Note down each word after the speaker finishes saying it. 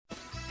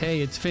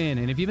Hey, it's Finn,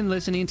 and if you've been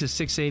listening to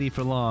 680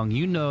 for long,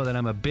 you know that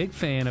I'm a big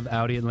fan of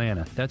Audi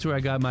Atlanta. That's where I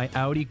got my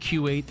Audi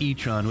Q8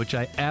 e-tron, which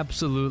I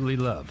absolutely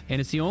love.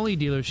 And it's the only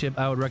dealership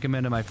I would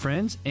recommend to my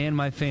friends and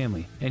my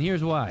family. And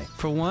here's why.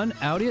 For one,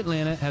 Audi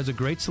Atlanta has a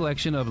great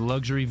selection of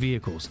luxury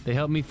vehicles. They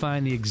helped me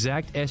find the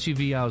exact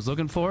SUV I was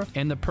looking for,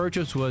 and the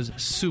purchase was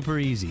super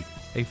easy.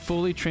 A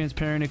fully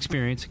transparent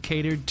experience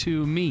catered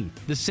to me.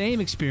 The same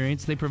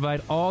experience they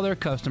provide all their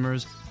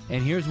customers.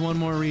 And here's one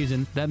more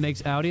reason that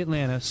makes Audi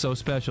Atlanta so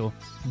special.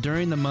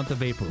 During the month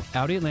of April,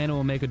 Audi Atlanta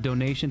will make a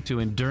donation to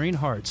Enduring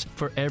Hearts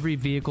for every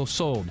vehicle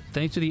sold.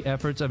 Thanks to the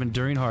efforts of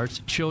Enduring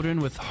Hearts, children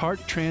with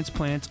heart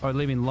transplants are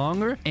living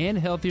longer and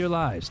healthier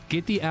lives.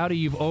 Get the Audi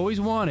you've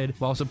always wanted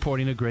while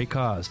supporting a great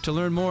cause. To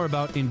learn more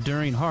about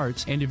Enduring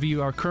Hearts and to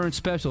view our current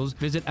specials,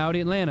 visit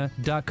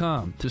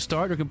AudiAtlanta.com. To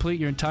start or complete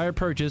your entire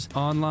purchase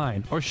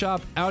online, or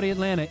shop Audi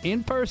Atlanta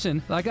in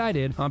person like I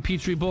did on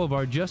Peachtree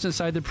Boulevard just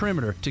inside the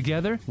perimeter.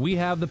 Together, we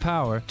have the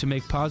power to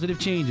make positive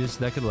changes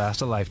that could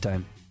last a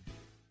lifetime.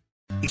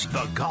 It's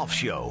The Golf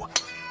Show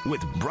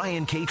with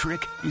Brian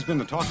Katrick. He's been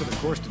the talk of the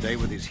course today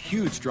with his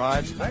huge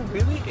drives. I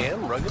really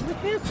am ruggedly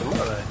handsome,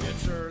 aren't I?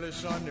 It's early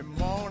Sunday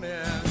morning.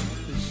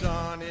 The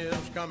sun is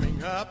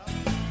coming up.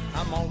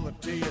 I'm on the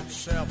tee at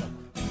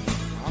 7.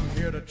 I'm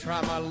here to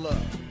try my luck.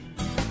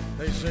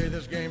 They say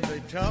this game's a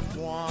tough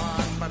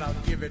one, but I'll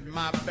give it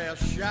my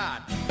best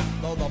shot.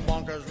 Though the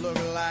bunkers look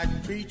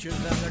like beaches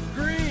and the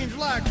greens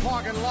like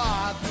parking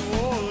lots.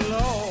 Oh,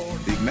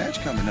 Lord. Big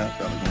match coming up.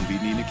 Fella's going to be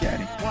needing a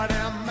caddy. What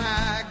am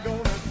I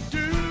going to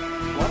do?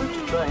 Why don't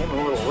you try him a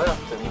little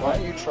left, and why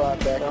don't you try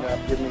backing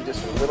up, give me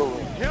just a little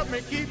room. Help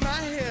me keep my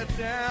head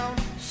down.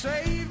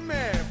 Save me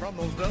from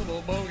those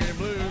double bogey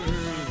blues.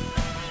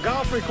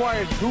 Golf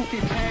requires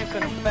goofy pants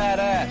and a fat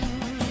ass.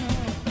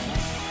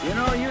 You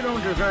know, you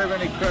don't deserve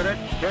any credit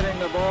hitting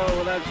the ball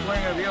with that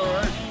swing of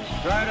yours.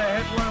 Try to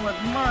hit one with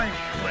my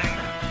swing.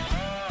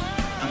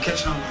 I'm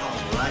catching on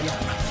balls, right?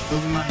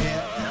 Moving my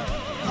head.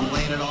 I'm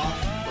laying it off.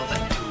 Well,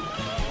 that too.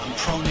 I'm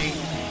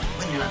pronating.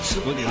 When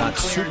you're not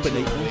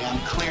supinating. I'm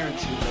clearing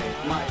too late.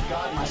 My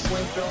God, my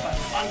swing feels like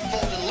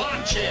unfolded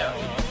lawn chair.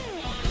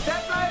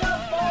 Step right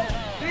up, folks.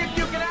 See if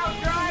you can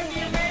outdrive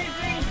the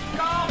amazing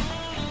golf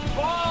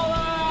ball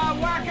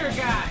whacker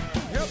guy.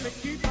 Help me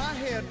keep my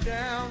head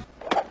down.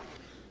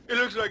 It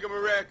looks like I'm a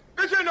wreck.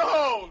 It's in the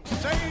hole.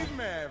 Save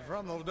me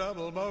from those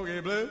double bogey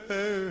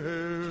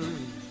blues.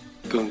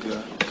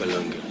 Gunga,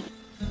 galunga.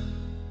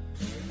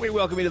 We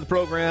welcome you to the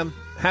program.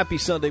 Happy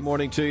Sunday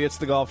morning to you. It's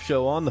the Golf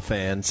Show on the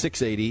Fan,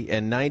 680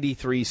 and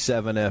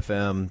 93.7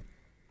 FM.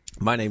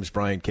 My name's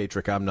Brian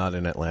Katrick. I'm not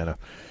in Atlanta.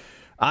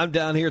 I'm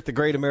down here at the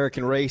Great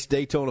American Race,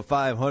 Daytona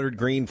 500.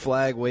 Green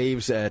flag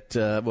waves at,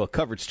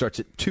 coverage starts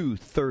at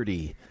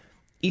 2:30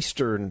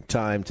 Eastern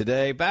time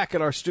today. Back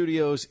at our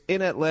studios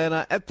in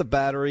Atlanta at the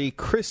Battery,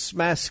 Chris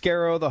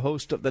Mascaro, the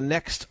host of the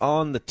Next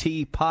on the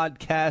Tee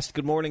podcast.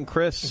 Good morning,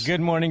 Chris. Good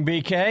morning,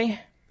 BK.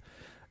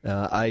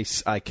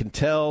 I can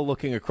tell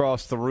looking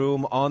across the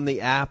room on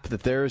the app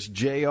that there's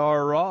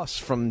J.R. Ross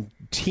from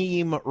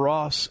Team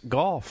Ross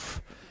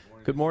Golf.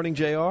 Good morning,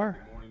 J.R.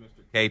 Good morning,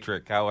 Mr.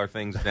 Katrick. How are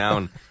things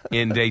down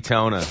in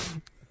Daytona?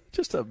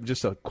 Just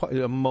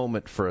a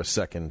moment for a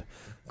second,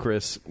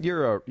 Chris.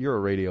 You're a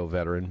radio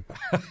veteran.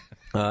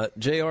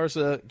 JR's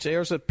a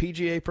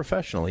PGA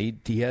professional.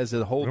 He has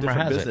a whole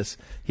different business.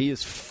 He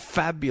is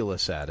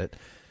fabulous at it.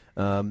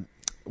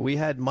 We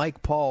had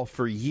Mike Paul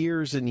for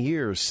years and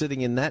years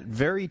sitting in that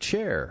very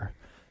chair,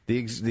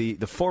 the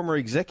former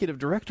executive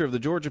director of the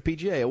Georgia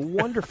PGA, a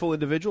wonderful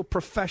individual,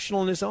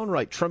 professional in his own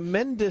right,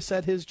 tremendous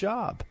at his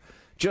job,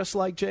 just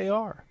like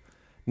JR.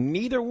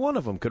 Neither one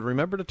of them could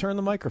remember to turn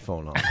the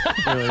microphone on.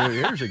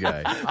 Here's a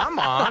guy. I'm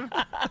on.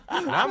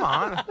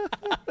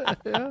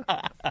 Yeah.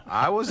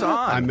 I was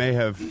on. I may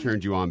have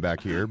turned you on back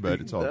here,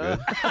 but it's all good.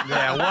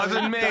 Yeah, it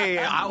wasn't me.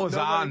 I was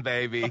on,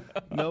 baby.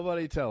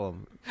 Nobody tell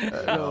him.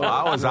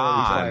 I was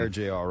on. Fired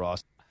J.R.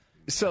 Ross.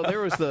 So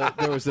there was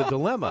the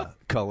dilemma,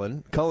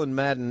 Cullen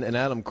Madden and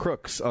Adam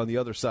Crooks on the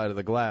other side of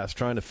the glass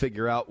trying to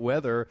figure out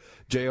whether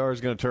JR is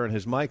going to turn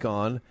his mic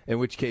on, in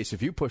which case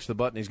if you push the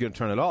button he's going to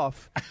turn it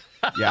off.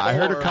 Yeah, I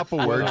heard a couple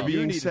words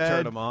being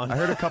said. I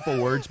heard a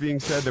couple words being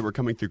said that were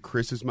coming through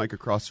Chris's mic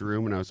across the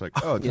room, and I was like,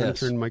 oh, it's going to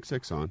turn mic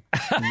 6 on.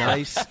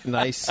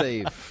 Nice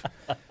save.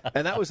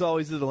 And that was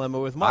always the dilemma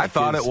with Mike. I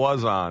thought it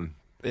was on.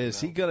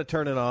 Is he going to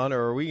turn it on, or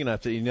are we going to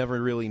have to? You never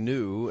really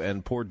knew.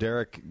 And poor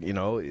Derek,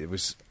 it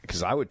was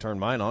because I would turn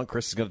mine on.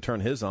 Chris is going to turn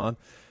his on.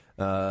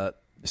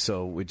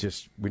 So we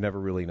never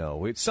really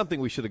know. It's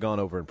something we should have gone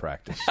over in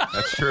practice.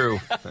 That's true.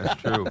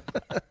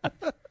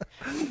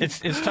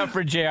 It's tough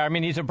for JR. I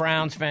mean, he's a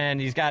Browns fan.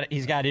 He's got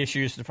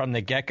issues from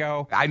the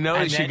get-go. I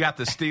noticed you got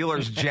the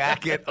Steelers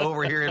jacket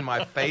over here in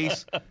my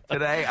face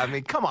today. I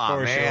mean, come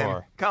on, man.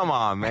 Sure. Come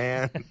on,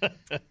 man.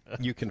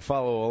 You can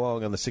follow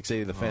along on the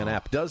 680 The Fan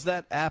app. Does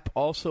that app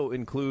also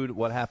include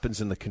what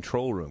happens in the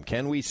control room?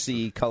 Can we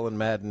see Cullen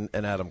Madden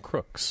and Adam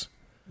Crooks?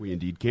 We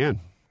indeed can.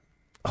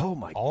 Oh,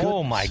 my goodness.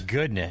 Oh, my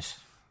goodness.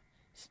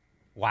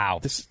 Wow.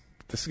 This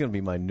is going to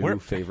be my new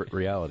favorite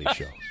reality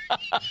show.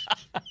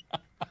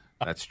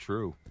 That's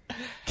true.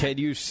 Can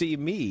you see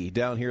me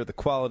down here at the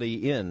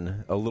Quality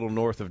Inn, a little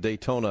north of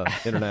Daytona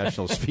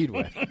International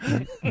Speedway?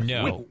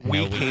 No,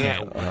 we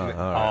can't.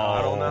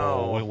 I don't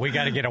know. We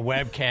got to get a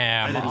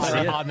webcam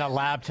on the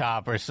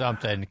laptop or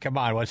something. Come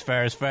on, what's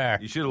fair is fair.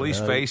 You should at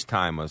least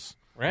FaceTime us.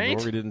 Right?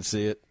 Rory didn't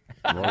see it.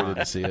 Rory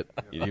didn't see it.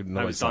 You didn't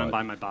know I was done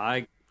by my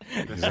bag.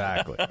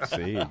 Exactly.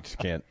 See, you just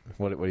can't.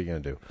 What are you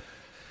going to do?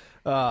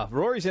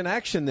 Rory's in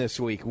action this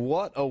week.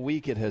 What a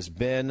week it has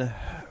been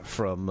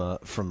from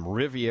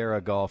Riviera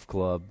Golf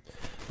Club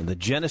and the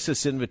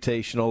Genesis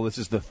Invitational. This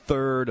is the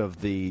third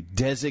of the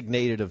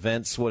designated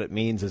events. What it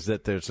means is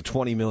that there's a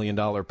 $20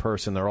 million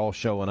purse, and they're all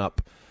showing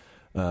up.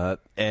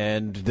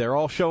 And they're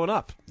all showing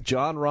up.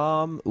 Jon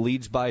Rahm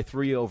leads by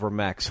 3 over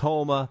Max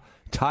Homa.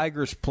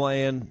 Tiger's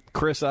playing.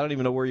 Chris, I don't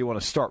even know where you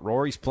want to start.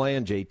 Rory's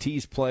playing.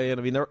 JT's playing.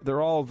 I mean, they're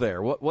all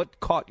there.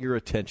 What caught your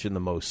attention the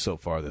most so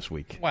far this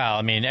week? Well,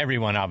 I mean,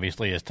 everyone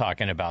obviously is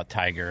talking about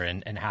Tiger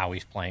and how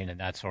he's playing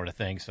and that sort of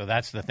thing. So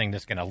that's the thing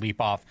that's going to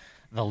leap off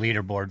the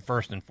leaderboard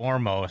first and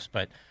foremost.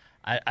 But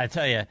I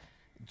tell you,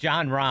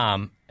 Jon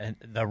Rahm,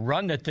 the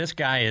run that this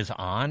guy is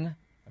on,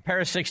 a pair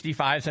of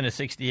 65s and a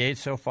 68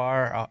 so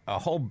far, a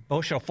whole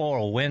bushel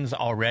full of wins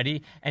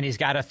already, and he's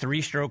got a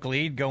 3-stroke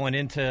lead going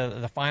into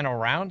the final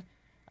round.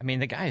 I mean,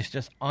 the guy is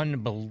just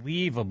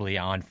unbelievably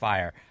on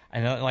fire. I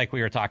know, like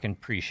we were talking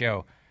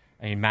pre-show,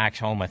 I mean, Max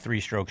Homa 3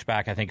 strokes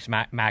back. I think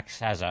Max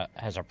has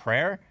a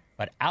prayer.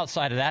 But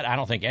outside of that, I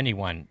don't think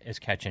anyone is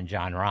catching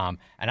Jon Rahm.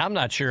 And I'm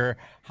not sure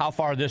how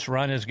far this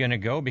run is going to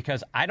go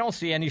because I don't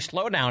see any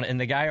slowdown in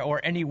the guy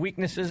or any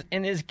weaknesses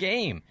in his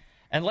game.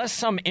 Unless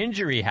some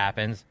injury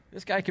happens,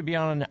 this guy could be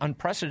on an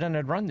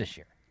unprecedented run this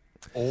year.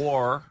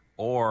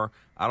 Or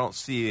I don't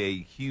see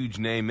a huge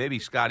name, maybe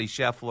Scotty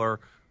Scheffler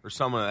or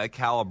someone of that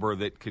caliber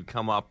that could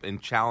come up and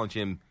challenge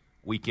him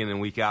week in and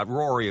week out.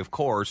 Rory, of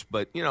course,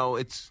 but,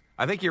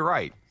 I think you're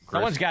right, Chris.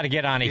 Someone's got to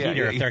get on a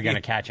heater if they're going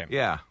to catch him.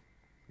 Yeah.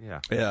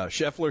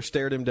 Scheffler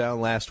stared him down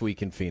last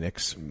week in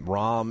Phoenix.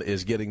 Rahm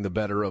is getting the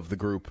better of the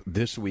group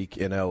this week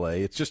in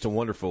L.A. It's just a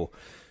wonderful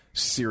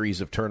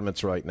series of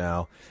tournaments right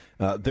now.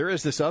 There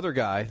is this other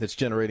guy that's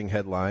generating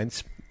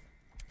headlines.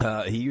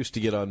 He used to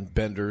get on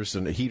benders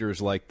and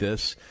heaters like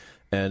this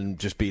and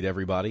just beat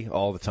everybody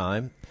all the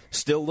time.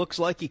 Still looks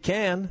like he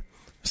can.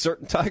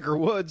 Certain Tiger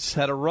Woods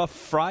had a rough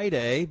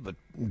Friday, but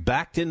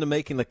backed into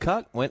making the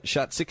cut.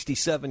 Shot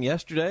 67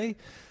 yesterday.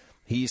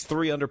 He's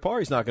 3 under par.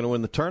 He's not going to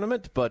win the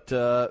tournament, but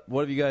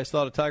what have you guys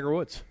thought of Tiger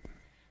Woods?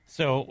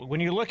 So when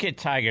you look at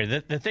Tiger,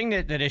 the thing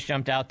that has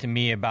jumped out to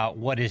me about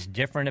what is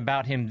different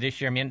about him this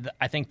year, I mean,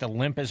 I think the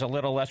limp is a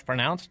little less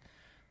pronounced,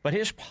 but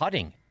his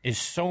putting is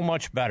so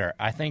much better.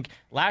 I think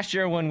last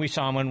year when we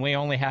saw him, when we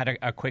only had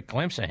a quick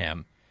glimpse of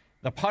him,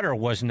 the putter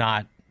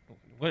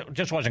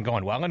just wasn't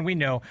going well. And we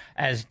know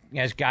as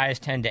guys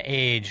tend to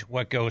age,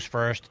 what goes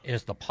first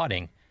is the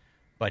putting.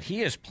 But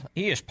he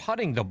is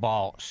putting the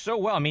ball so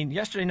well. I mean,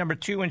 yesterday, number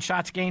 2 in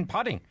shots gained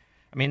putting.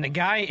 I mean, the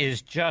guy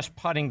is just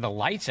putting the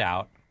lights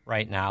out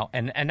right now.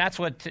 And that's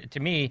what, to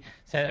me,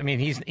 said. I mean,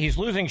 he's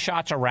losing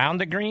shots around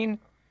the green,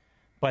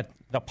 but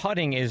the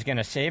putting is going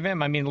to save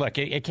him. I mean, look,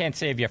 it can't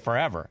save you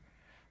forever.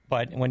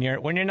 But when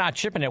you're not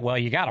chipping it well,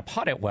 you got to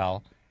putt it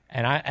well.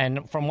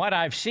 And from what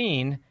I've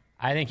seen,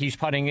 I think he's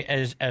putting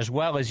as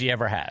well as he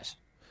ever has.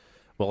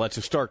 Well, that's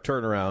a stark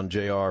turnaround,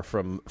 JR,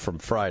 from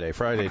Friday.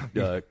 Friday,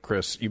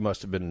 Chris, you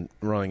must have been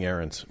running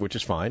errands, which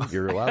is fine.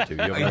 You're allowed to.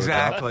 You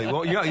exactly.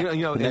 Well,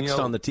 Next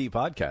on the Tee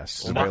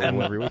podcast is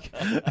available every week.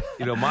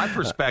 My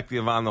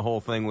perspective on the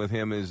whole thing with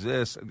him is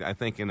this. I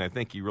think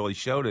he really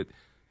showed it.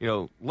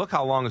 Look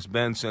how long it's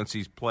been since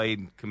he's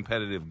played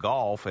competitive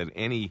golf at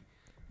any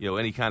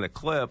kind of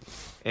clip,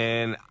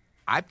 and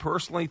I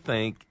personally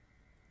think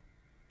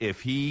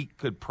if he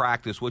could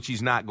practice, which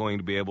he's not going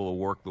to be able to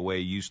work the way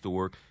he used to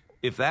work.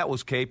 If that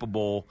was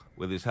capable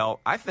with his health,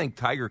 I think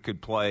Tiger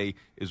could play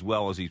as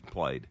well as he's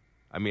played.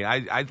 I mean,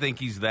 I think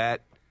he's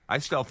that. I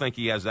still think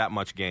he has that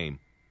much game.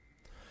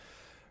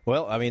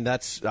 Well, I mean,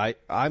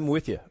 I'm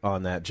with you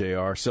on that,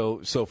 JR.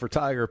 So for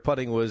Tiger,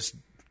 putting was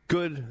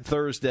good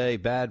Thursday,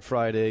 bad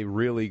Friday,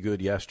 really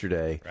good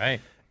yesterday. Right.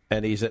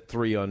 And he's at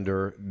 3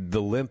 under.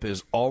 The limp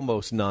is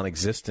almost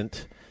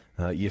non-existent.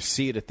 You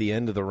see it at the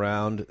end of the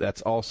round.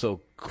 That's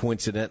also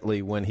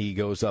coincidentally when he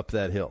goes up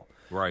that hill.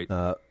 Right.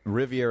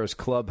 Riviera's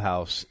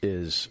clubhouse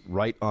is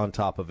right on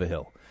top of a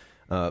hill.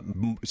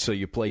 So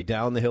you play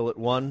down the hill at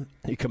 1,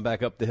 you come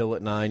back up the hill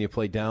at 9, you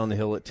play down the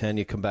hill at 10,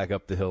 you come back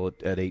up the hill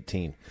at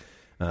 18.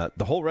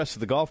 The whole rest of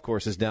the golf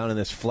course is down in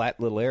this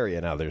flat little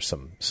area. Now there's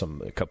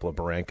a couple of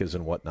barrancas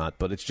and whatnot,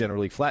 but it's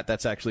generally flat.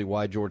 That's actually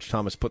why George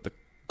Thomas put the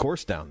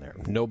course down there.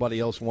 Nobody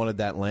else wanted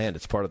that land.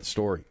 It's part of the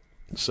story.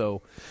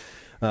 So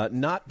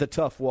not the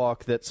tough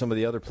walk that some of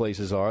the other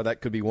places are. That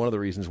could be one of the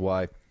reasons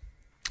why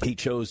he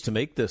chose to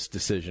make this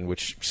decision,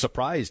 which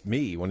surprised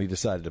me when he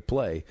decided to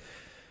play.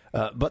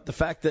 But the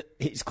fact that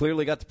he's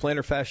clearly got the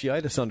plantar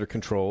fasciitis under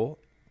control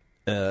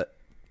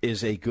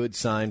is a good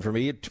sign for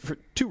me for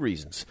 2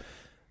 reasons.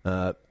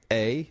 A,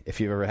 if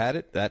you've ever had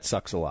it, that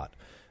sucks a lot.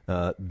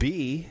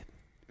 B,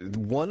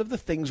 one of the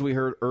things we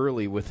heard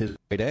early with his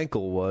right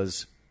ankle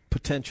was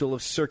potential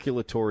of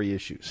circulatory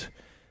issues.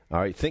 All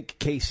right, think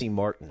Casey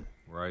Martin.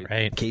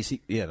 Right.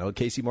 Casey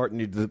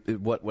Martin,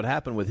 what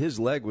happened with his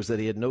leg was that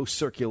he had no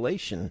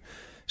circulation,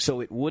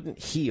 so it wouldn't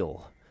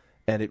heal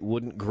and it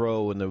wouldn't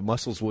grow and the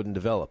muscles wouldn't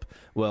develop.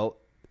 Well,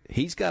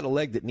 he's got a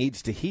leg that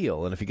needs to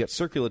heal, and if he got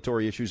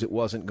circulatory issues, it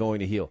wasn't going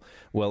to heal.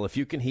 Well, if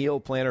you can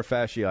heal plantar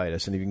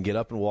fasciitis and you can get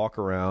up and walk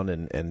around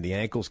and the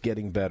ankle's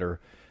getting better,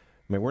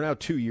 I mean, we're now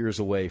 2 years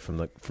away from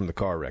the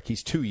car wreck.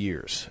 He's 2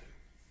 years.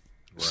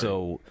 Right.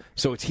 So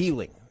it's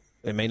healing.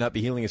 It may not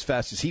be healing as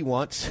fast as he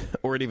wants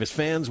or any of his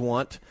fans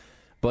want,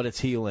 but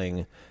it's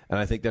healing, and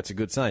I think that's a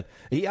good sign.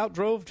 He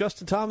outdrove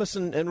Justin Thomas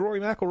and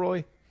Rory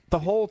McIlroy the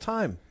whole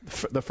time,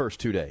 the first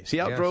 2 days. He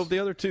outdrove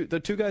the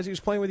two guys he was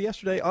playing with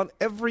yesterday on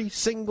every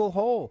single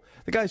hole.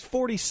 The guy's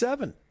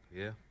 47.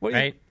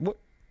 Yeah.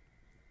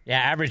 Yeah,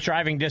 average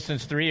driving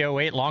distance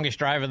 308, longest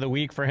drive of the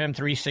week for him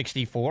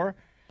 364.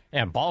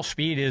 And ball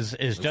speed is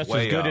just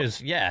as good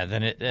as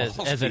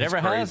as it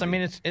ever has. I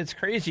mean, it's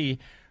crazy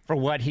for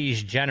what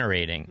he's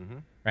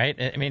generating, right?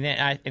 I mean,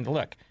 and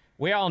look,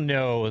 we all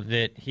know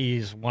that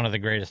he's one of the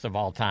greatest of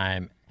all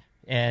time,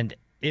 and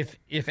if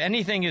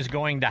anything is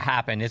going to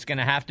happen, it's going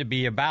to have to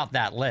be about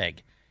that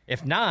leg.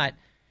 If not,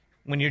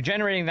 when you're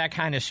generating that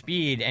kind of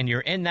speed and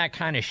you're in that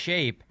kind of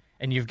shape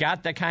and you've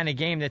got the kind of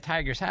game that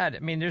Tiger's had, I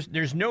mean,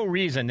 there's no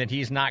reason that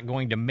he's not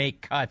going to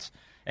make cuts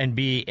and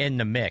be in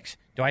the mix.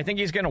 Do I think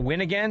he's going to win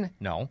again?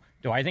 No.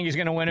 Do I think he's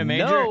going to win a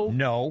major?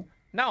 No.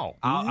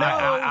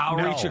 I'll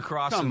reach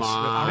across and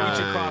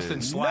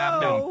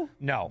slap him.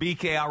 No.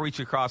 BK, I'll reach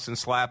across and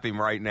slap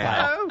him right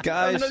now. No,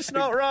 guys. That's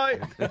not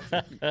right.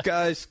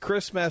 Guys,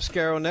 Chris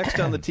Mascaro, next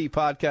on the T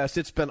Podcast.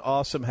 It's been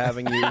awesome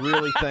having you.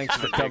 Really, thanks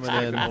for coming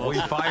in. We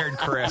fired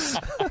Chris.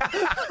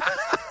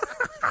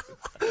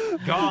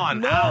 Gone.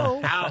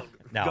 No. Out.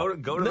 No.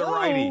 Go to the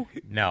righty.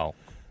 No.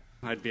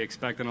 I'd be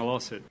expecting a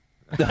lawsuit.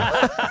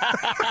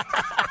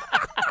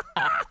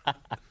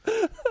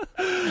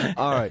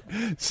 All right,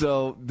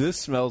 so this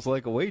smells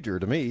like a wager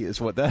to me.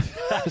 Is what that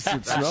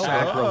should smell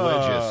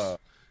like.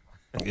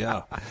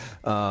 Yeah.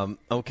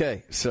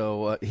 Okay,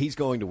 so he's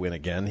going to win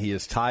again. He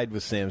is tied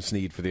with Sam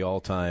Snead for the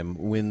all-time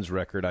wins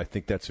record. I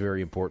think that's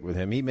very important with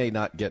him. He may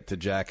not get to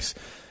Jack's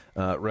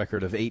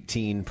record of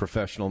 18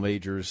 professional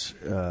majors.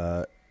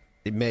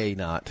 It may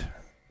not.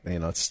 You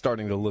know, it's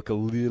starting to look a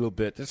little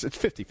bit. It's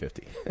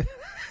 50-50.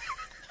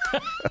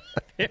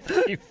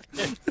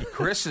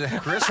 Chris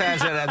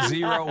has it at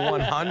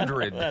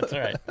 0-100. That's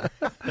right.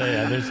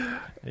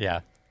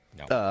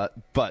 No.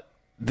 But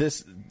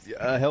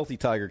a healthy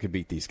Tiger could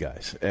beat these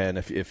guys. And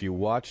if you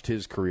watched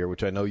his career,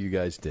 which I know you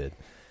guys did,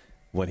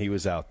 when he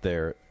was out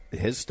there,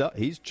 his stuff,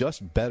 he's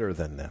just better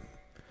than them.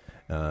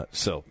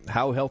 So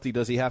how healthy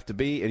does he have to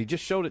be? And he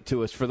just showed it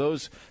to us. For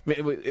those,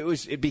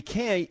 it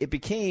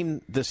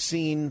became the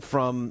scene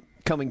from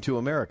Coming to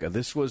America.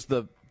 This was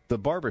the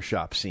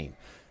barbershop scene.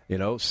 You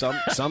know,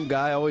 some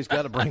guy always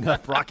got to bring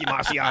up Rocky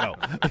Marciano.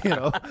 You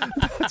know,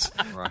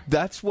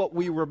 that's what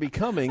we were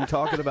becoming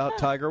talking about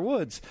Tiger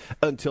Woods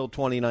until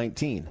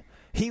 2019.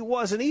 He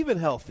wasn't even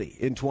healthy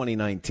in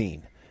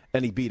 2019,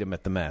 and he beat him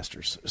at the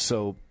Masters.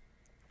 So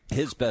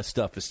his best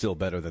stuff is still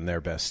better than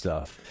their best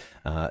stuff.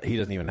 He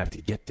doesn't even have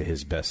to get to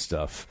his best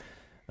stuff.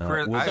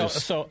 Chris,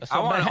 I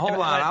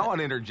want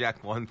to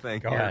interject one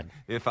thing here,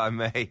 if I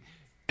may.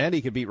 And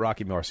he could beat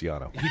Rocky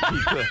Marciano.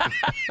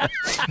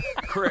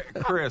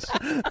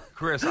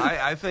 Chris,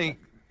 I think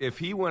if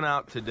he went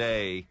out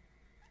today,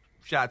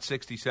 shot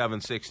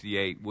 67,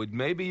 68, would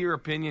maybe your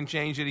opinion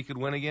change that he could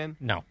win again?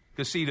 No.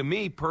 Because, see, to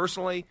me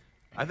personally,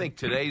 I think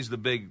today's the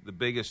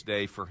biggest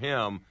day for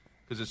him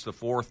because it's the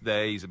fourth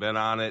day. He's been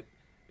on it.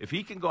 If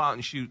he can go out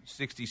and shoot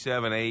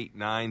 67, 8,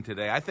 9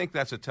 today, I think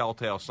that's a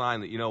telltale sign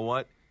that, you know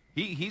what,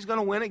 he's going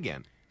to win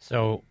again.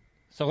 So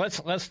let's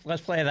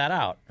play that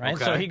out, right?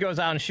 Okay. So he goes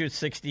out and shoots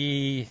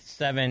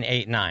 67,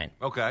 8, 9.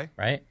 Okay.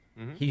 Right?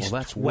 Mm-hmm.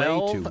 That's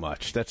 12, way too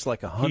much. That's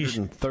like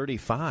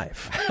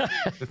 135.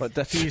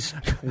 But he's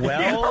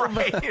 12.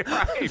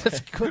 right.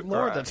 That's good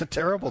Lord. That's a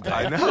terrible day.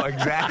 I know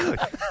exactly.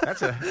 That's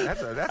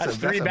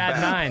three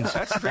bad nines.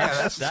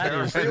 That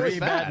is three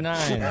bad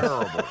nines.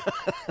 Terrible.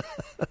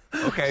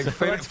 Okay,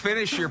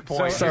 finish your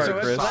point. Sorry,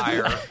 Chris.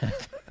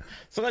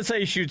 So let's say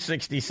he shoots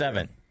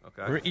 67.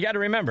 Okay. You got to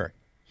remember,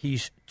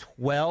 he's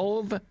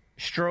 12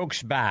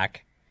 strokes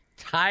back,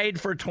 tied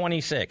for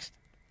 26th.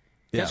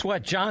 Yeah. Guess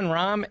what? John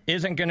Rahm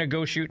isn't going to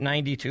go shoot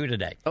 92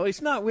 today. Oh, he's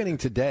not winning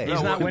today.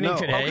 He's not winning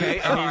today.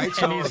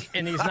 Okay,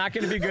 and he's not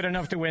going to be good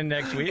enough to win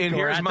next week and or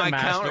here's at my the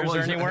Masters or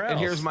anywhere else. And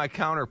here's my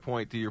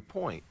counterpoint to your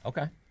point.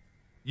 Okay.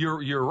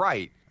 You're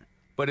right.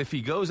 But if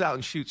he goes out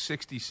and shoots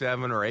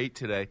 67 or 8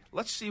 today,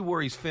 let's see where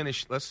he's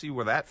finished. Let's see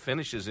where that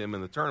finishes him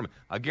in the tournament.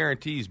 I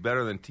guarantee he's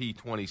better than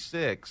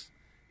T26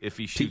 if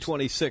he shoots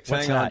T26.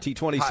 Hang on,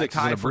 T26 is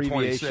an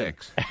abbreviation.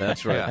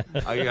 That's right.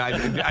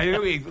 Yeah. I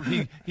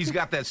knew he's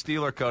got that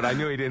Steeler code. I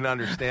knew he didn't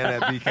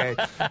understand that, BK.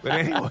 But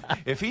anyway,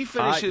 if he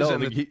finishes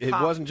it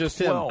wasn't just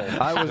 12.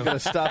 him. I was going to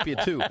stop you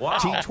too. Wow.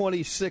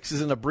 T26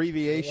 is an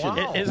abbreviation.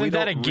 Wow. Isn't we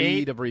that don't a gate?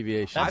 read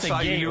abbreviations. That's I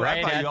thought a gate, you knew. right,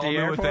 I thought you at all the knew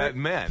what airport? that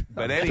meant.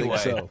 But I think anyway,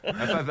 so.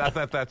 I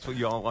thought that's what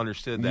you all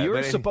understood. That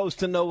You're supposed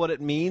to know what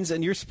it means,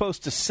 and you're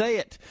supposed to say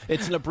it.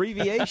 It's an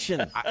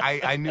abbreviation.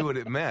 I knew what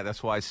it meant.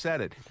 That's why I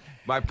said it.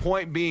 My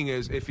point being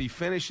is, if he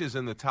finishes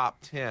in the top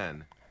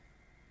 10,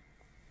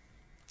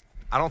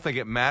 I don't think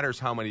it matters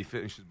how many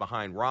finishes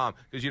behind Rahm,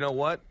 because you know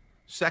what?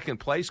 Second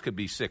place could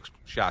be 6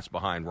 shots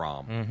behind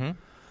Rahm. Mm-hmm.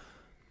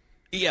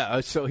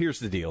 Yeah, so here's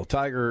the deal.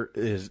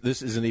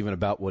 This isn't even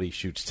about what he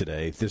shoots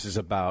today. This is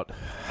about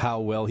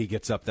how well he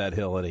gets up that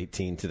hill at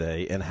 18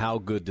 today and how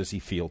good does he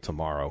feel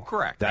tomorrow.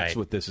 Correct. That's right.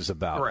 what this is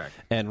about. Correct.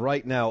 And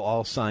right now,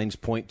 all signs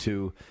point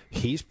to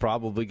he's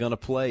probably going to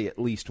play at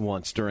least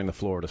once during the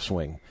Florida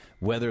swing.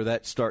 Whether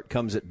that start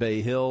comes at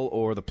Bay Hill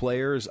or the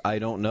Players, I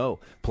don't know.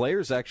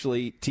 Players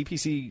actually,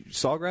 TPC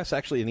Sawgrass,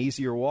 actually an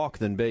easier walk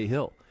than Bay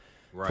Hill.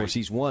 Right. Of course,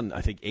 he's won,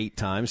 I think, 8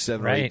 times,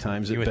 7 or Right. 8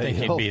 times You at would Bay think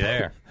Hill. he'd be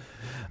there.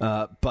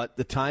 But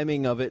the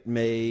timing of it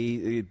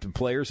the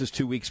Players is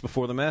 2 weeks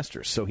before the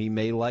Masters, so he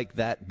may like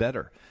that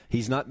better.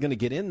 He's not going to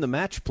get in the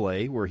match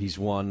play where he's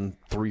won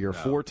 3 or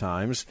 4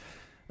 times.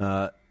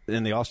 And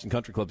the Austin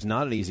Country Club's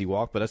not an easy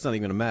walk, but that's not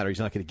even going to matter. He's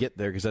not going to get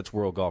there because that's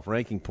World Golf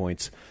Ranking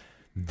points.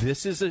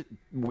 This is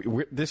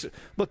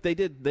look. They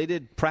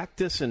did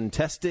practice and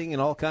testing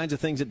and all kinds of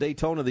things at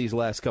Daytona these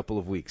last couple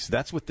of weeks.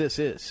 That's what this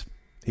is.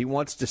 He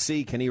wants to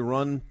see can he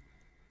run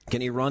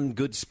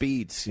good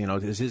speeds? You know,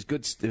 is his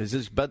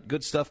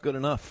good stuff good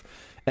enough?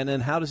 And then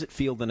how does it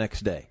feel the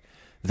next day?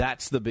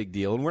 That's the big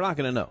deal, and we're not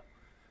going to know.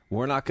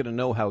 We're not going to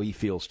know how he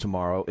feels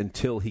tomorrow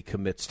until he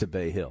commits to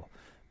Bay Hill.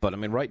 But I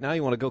mean, right now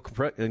you want to go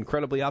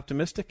incredibly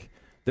optimistic.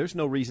 There's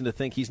no reason to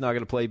think he's not going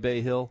to play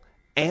Bay Hill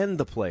and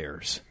the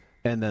Players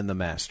and then the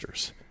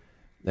Masters.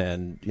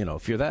 And you know,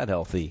 if you're that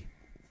healthy,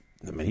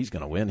 I mean, he's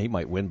going to win. He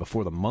might win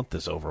before the month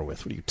is over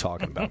with. What are you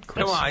talking about,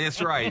 Chris? Come on,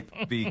 that's right,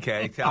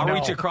 BK. I'll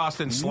reach across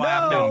and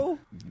slap him.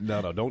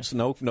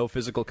 No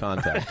physical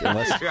contact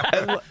unless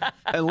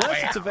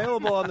it's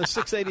available on the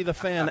 680 The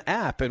Fan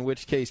app, in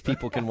which case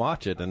people can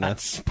watch it, and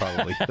that's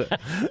probably good.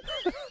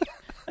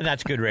 And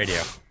that's good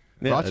radio.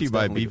 Yeah, Brought to you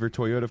by Beaver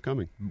Toyota of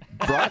Cumming.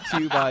 Brought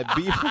to you by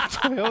Beaver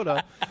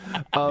Toyota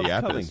of The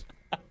app Cumming. is.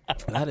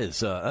 That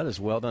is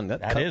well done.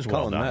 That is well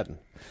Colin done. Madden.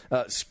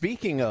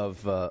 Speaking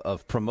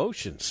of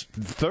promotions,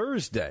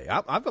 Thursday,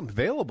 I'm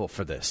available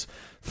for this.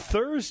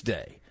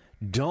 Thursday,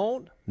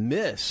 don't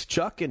miss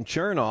Chuck and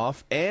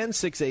Chernoff and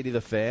 680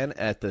 The Fan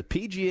at the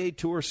PGA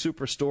Tour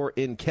Superstore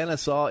in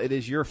Kennesaw. It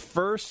is your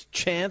first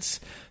chance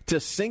to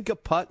sink a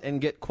putt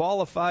and get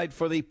qualified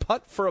for the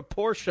Putt for a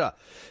Porsche.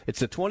 It's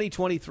the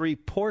 2023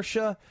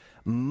 Porsche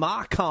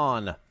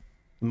Macan.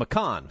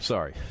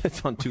 Sorry.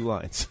 It's on 2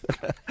 lines.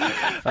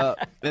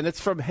 And it's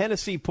from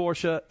Hennessy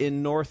Porsche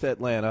in North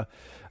Atlanta.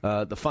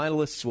 The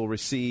finalists will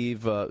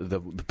receive,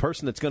 the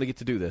person that's going to get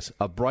to do this,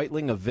 a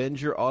Breitling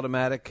Avenger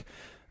automatic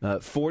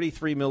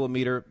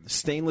 43-millimeter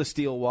stainless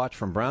steel watch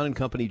from Brown &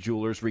 Company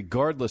Jewelers,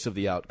 regardless of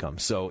the outcome.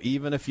 So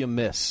even if you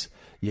miss,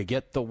 you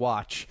get the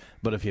watch.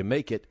 But if you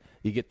make it,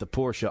 you get the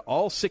Porsche.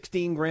 All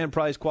 16 grand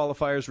prize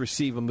qualifiers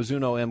receive a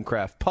Mizuno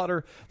M-Craft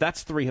putter.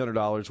 That's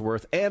 $300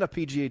 worth, and a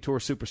PGA Tour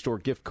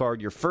Superstore gift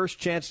card. Your first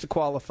chance to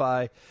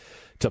qualify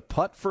to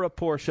putt for a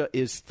Porsche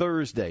is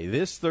Thursday.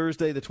 This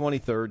Thursday, the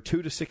 23rd,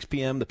 2 to 6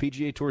 p.m., the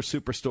PGA Tour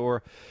Superstore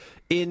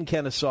in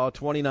Kennesaw,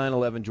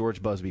 2911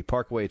 George Busby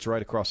Parkway. It's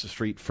right across the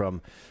street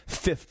from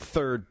Fifth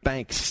Third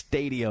Bank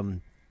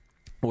Stadium,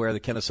 where the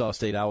Kennesaw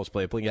State Owls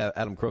play. I believe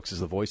Adam Crooks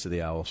is the voice of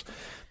the Owls.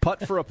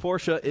 Putt for a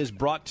Porsche is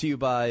brought to you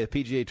by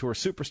PGA Tour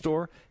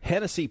Superstore,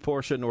 Hennessy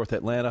Porsche North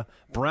Atlanta,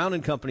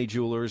 Brown & Company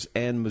Jewelers,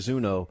 and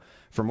Mizuno.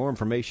 For more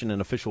information and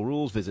official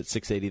rules, visit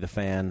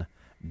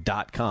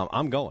 680thefan.com.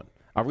 I'm going.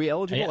 Are we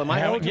eligible? Am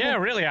I eligible? Yeah,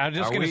 really. I was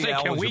just going to say,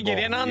 can we get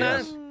in on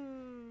that?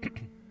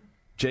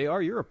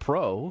 JR, you're a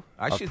pro.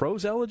 Are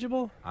pros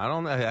eligible? I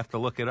don't know. I have to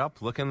look it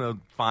up. Look in the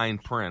fine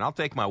print. I'll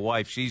take my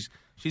wife. She's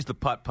the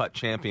putt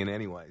champion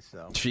anyway.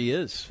 So she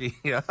is. She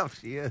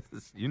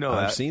is. You know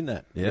I've that. seen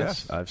that.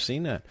 Yes, I've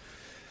seen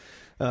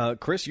that.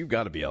 Chris, you've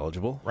got to be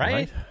eligible,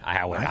 right? I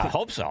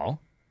hope so.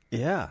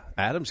 Yeah,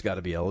 Adam's got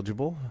to be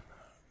eligible.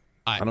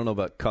 I don't know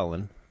about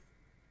Cullen.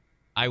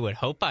 I would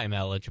hope I'm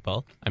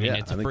eligible. I mean,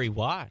 it's a free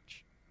watch.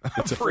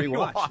 It's a free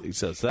watch. He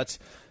says that's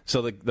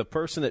so. The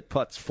person that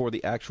putts for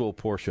the actual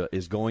Porsche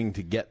is going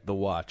to get the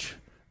watch,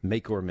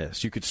 make or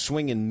miss. You could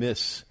swing and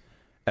miss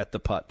at the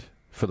putt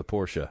for the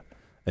Porsche,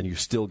 and you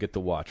still get the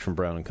watch from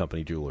Brown &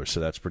 Company Jewelers. So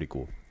that's pretty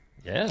cool.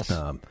 Yes.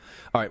 All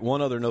right.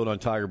 One other note on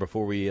Tiger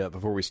before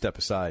we step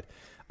aside.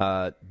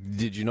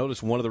 Did you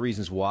notice one of the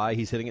reasons why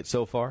he's hitting it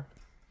so far?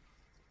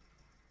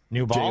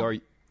 New ball.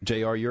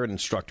 JR, you're an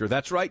instructor.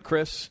 That's right,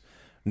 Chris.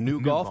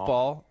 New golf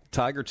ball.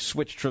 Tiger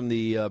switched from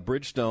the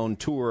Bridgestone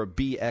Tour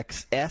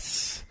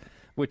BXS,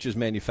 which is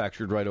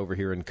manufactured right over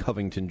here in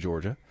Covington,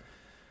 Georgia.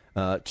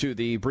 to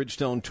the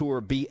Bridgestone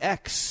Tour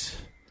BX,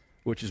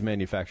 which is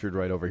manufactured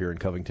right over here in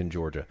Covington,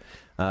 Georgia.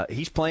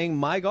 He's playing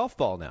my golf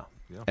ball now.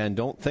 Yeah. And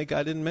don't think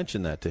I didn't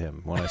mention that to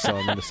him when I saw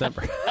him in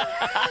December.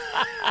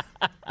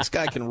 This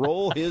guy can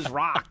roll his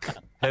rock.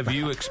 Have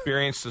you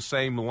experienced the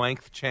same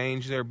length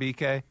change there,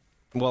 BK?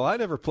 Well, I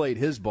never played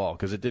his ball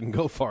because it didn't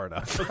go far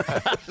enough.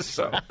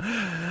 So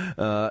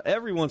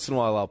every once in a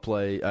while I'll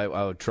play.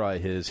 I would try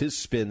his. His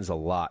spins a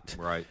lot.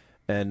 Right.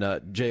 And,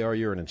 JR,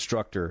 you're an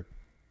instructor.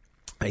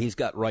 He's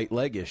got right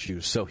leg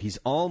issues, so he's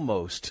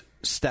almost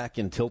stack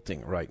and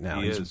tilting right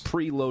now. He's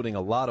preloading a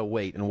lot of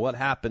weight. And what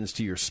happens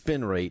to your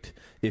spin rate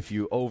if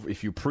you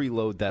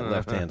preload that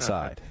left-hand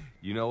side?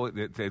 You know,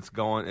 it's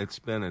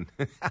spinning.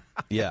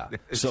 Yeah.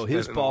 So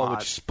his ball,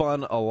 which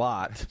spun a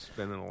lot,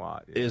 spinning a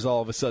lot, is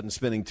all of a sudden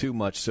spinning too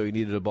much. So he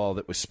needed a ball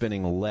that was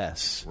spinning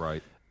less.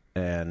 Right.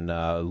 And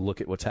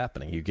look at what's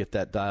happening. You get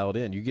that dialed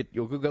in.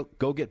 You'll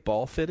go get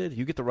ball fitted.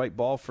 You get the right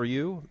ball for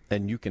you,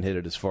 and you can hit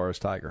it as far as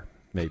Tiger.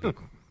 Maybe.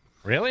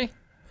 Really?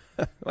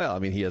 Well, I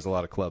mean, he has a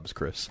lot of clubs,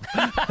 Chris.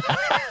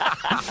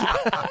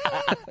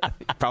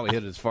 Probably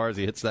hit it as far as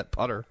he hits that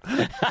putter.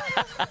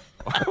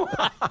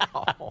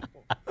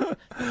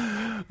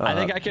 I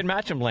think I can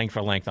match him length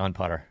for length on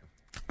putter.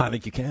 I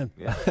think you can.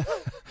 Yeah.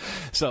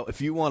 So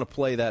if you want to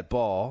play that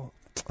ball,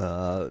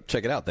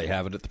 check it out. They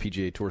have it at the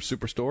PGA Tour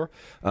Superstore.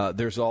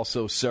 There's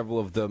also several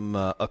of them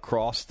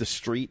across the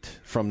street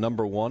from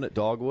number 1 at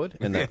Dogwood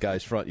in that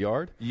guy's front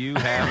yard. You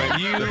haven't.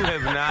 You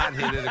have not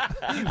hit it.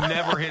 You've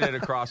never hit it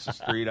across the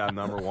street on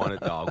number 1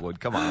 at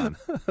Dogwood. Come on.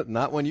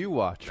 Not when you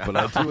watch, but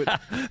I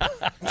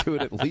do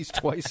it at least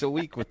twice a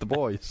week with the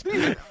boys.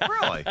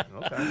 Really?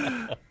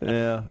 Okay.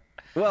 Yeah.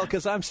 Well,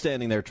 because I'm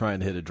standing there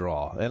trying to hit a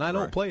draw, and I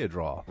don't play a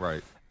draw.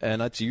 Right.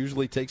 And it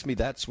usually takes me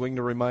that swing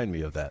to remind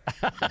me of that.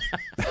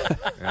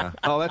 Yeah.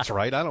 Oh, that's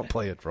right. I don't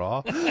play a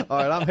draw. All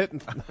right,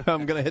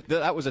 I'm going to hit.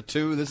 That was a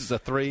 2. This is a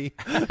 3.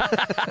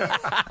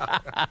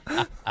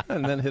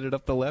 And then hit it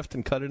up the left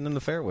and cut it in the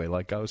fairway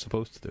like I was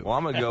supposed to do. Well,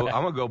 I'm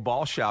gonna go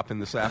ball shopping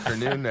this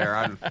afternoon there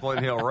on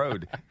Flint Hill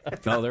Road.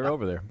 Oh, they're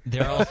over there.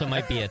 There also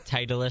might be a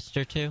Titleist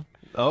or two.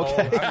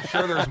 Okay. Oh, I'm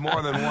sure there's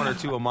more than 1 or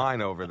 2 of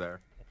mine over there.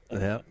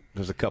 Yeah,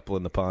 there's a couple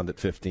in the pond at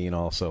 15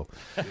 also.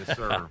 Yes,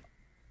 sir.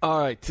 All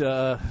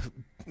right,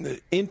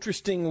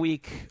 interesting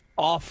week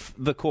off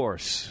the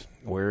course.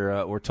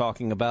 We're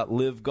talking about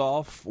Live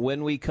Golf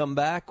when we come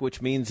back,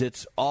 which means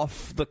it's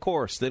off the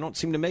course. They don't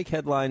seem to make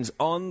headlines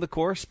on the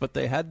course, but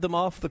they had them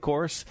off the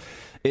course.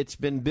 It's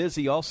been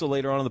busy. Also,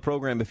 later on in the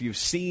program, if you've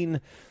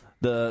seen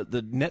the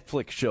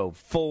Netflix show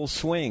Full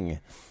Swing,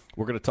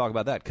 we're going to talk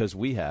about that because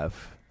we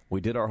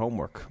did our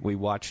homework. We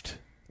watched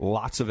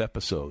lots of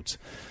episodes.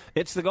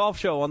 It's the Golf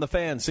Show on the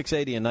Fan,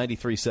 680 and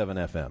 93.7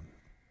 FM.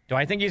 Do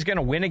I think he's going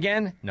to win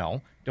again?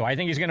 No. Do I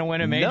think he's going to win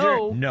a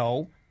major?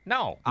 No.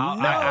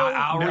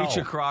 I'll reach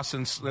across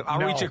and slap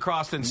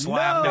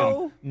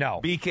him. No.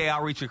 BK,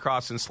 I'll reach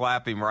across and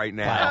slap him right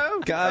now.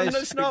 No, guys,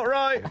 that's not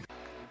right.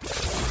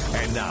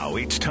 And now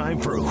it's time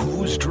for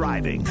Who's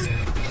Driving?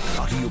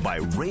 Brought to you by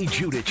Ray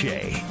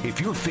Giudice. If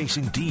you're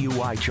facing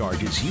DUI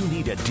charges, you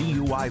need a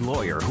DUI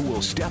lawyer who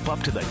will step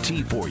up to the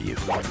T for you.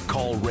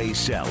 Call Ray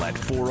Sell at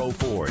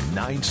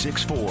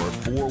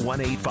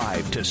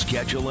 404-964-4185 to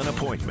schedule an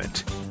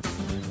appointment.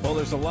 Well,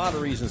 there's a lot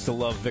of reasons to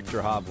love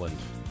Victor Hovland,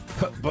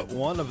 but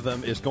one of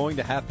them is going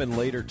to happen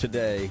later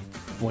today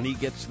when he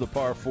gets to the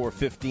par 4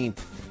 15th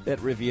at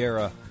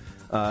Riviera.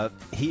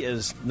 He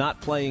is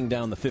not playing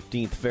down the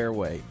 15th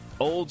fairway.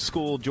 Old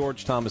school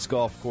George Thomas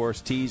golf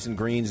course, tees and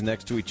greens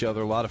next to each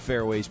other, a lot of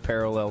fairways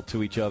parallel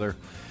to each other.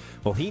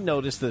 Well, he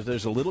noticed that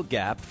there's a little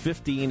gap.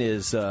 15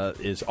 is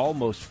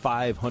almost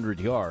 500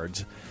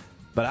 yards,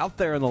 but out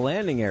there in the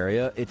landing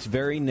area, it's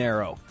very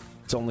narrow.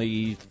 It's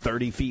only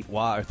 30 feet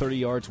wide, 30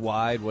 yards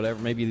wide,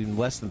 whatever, maybe even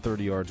less than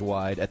 30 yards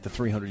wide at the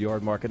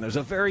 300-yard mark. And there's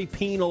a very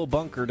penal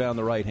bunker down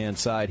the right-hand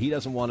side. He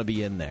doesn't want to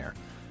be in there.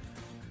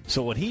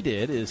 So what he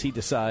did is he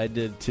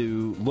decided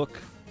to look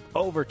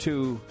over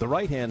to the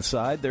right-hand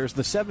side. There's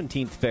the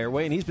 17th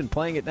fairway, and he's been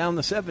playing it down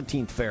the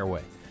 17th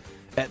fairway.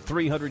 At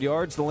 300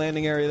 yards, the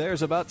landing area there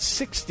is about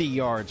 60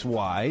 yards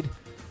wide.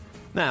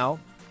 Now,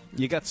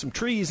 you got some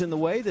trees in the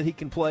way that he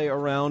can play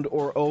around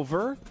or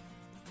over.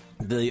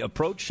 The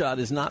approach shot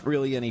is not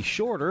really any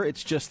shorter.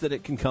 It's just that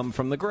it can come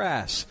from the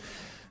grass.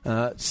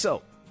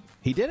 So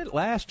he did it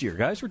last year.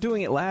 Guys were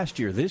doing it last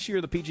year. This year,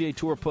 the PGA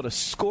Tour put a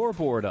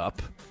scoreboard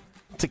up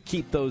to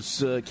keep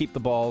the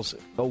balls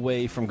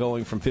away from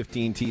going from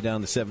 15T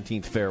down the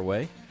 17th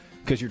fairway,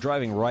 because you're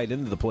driving right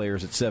into the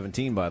players at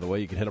 17, by the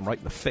way. You can hit them right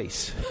in the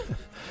face.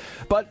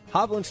 But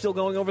Hovland's still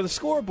going over the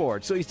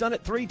scoreboard. So he's done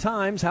it 3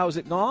 times. How's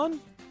it gone?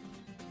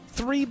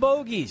 3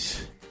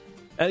 bogeys.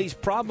 And he's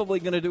probably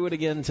going to do it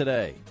again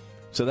today.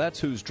 So that's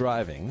Who's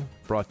Driving,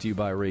 brought to you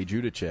by Ray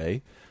Giudice.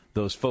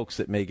 Those folks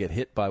that may get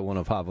hit by one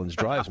of Hovland's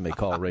drives may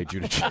call Ray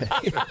Giudice.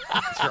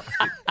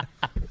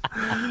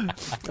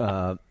 That's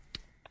right.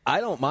 I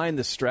don't mind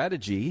the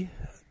strategy,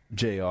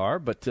 JR,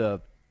 but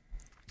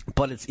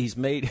he's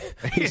 3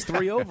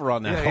 over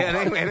on that.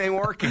 Yeah, it ain't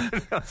working.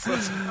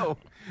 Let's go.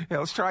 Yeah,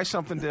 let's try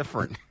something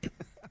different.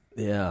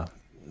 Yeah.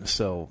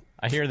 So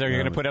I hear they're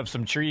going to put up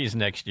some trees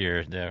next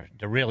year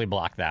to really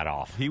block that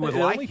off. He would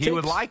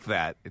like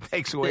that. It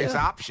takes away his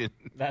option.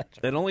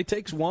 It only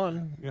takes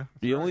one. Yeah,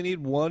 you only need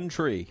one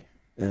tree.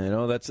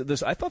 That's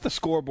this. I thought the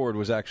scoreboard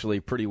was actually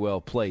pretty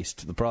well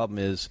placed. The problem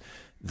is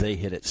they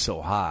hit it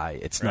so high.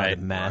 It's not a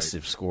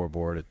massive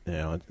scoreboard.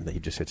 He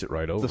just hits it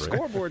right over. The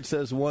scoreboard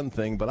says one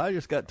thing, but I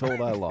just got told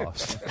I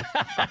lost.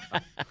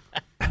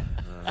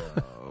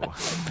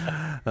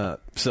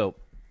 So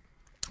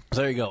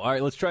there you go. All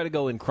right, let's try to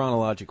go in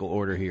chronological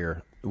order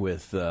here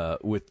with the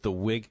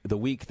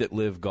week that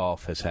Live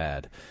Golf has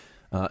had.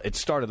 It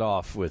started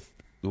off with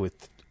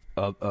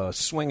a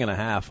swing and a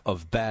half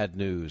of bad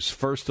news.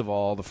 First of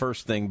all, the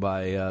first thing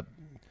by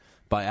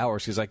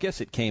hours, because I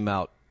guess it came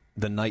out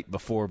the night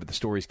before, but the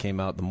stories came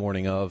out the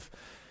morning of.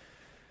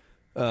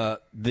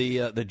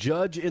 The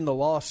judge in the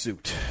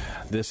lawsuit.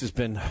 This has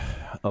been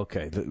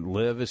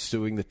Liv is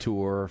suing the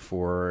tour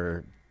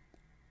for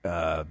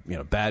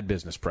bad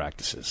business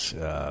practices,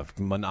 saying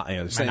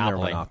they're a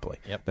monopoly.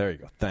 Yep. There you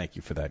go. Thank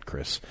you for that,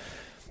 Chris.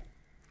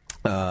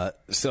 And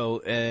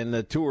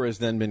the tour has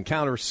then been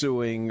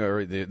countersuing,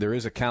 or there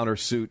is a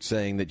countersuit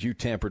saying that you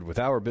tampered with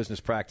our business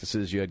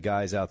practices. You had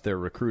guys out there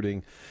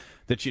recruiting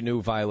that you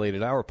knew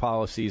violated our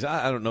policies.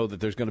 I don't know that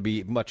there's going to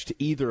be much to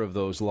either of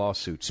those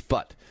lawsuits,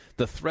 but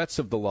the threats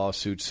of the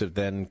lawsuits have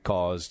then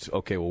caused,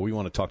 we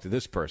want to talk to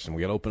this person.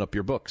 We got to open up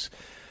your books.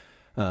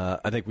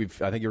 I think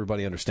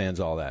everybody understands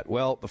all that.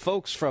 Well, the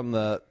folks from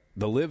the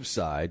Live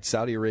side,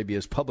 Saudi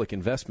Arabia's public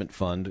investment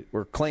fund,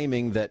 were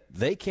claiming that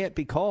they can't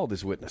be called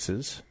as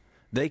witnesses.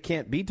 They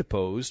can't be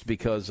deposed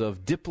because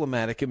of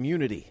diplomatic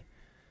immunity.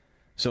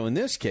 So in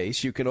this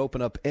case, you can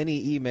open up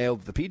any email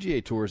that the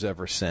PGA Tour has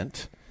ever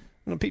sent.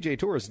 The PGA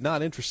Tour is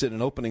not interested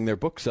in opening their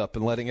books up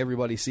and letting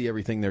everybody see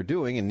everything they're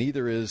doing, and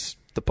neither is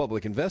the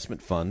public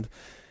investment fund.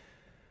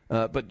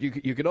 But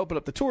you could open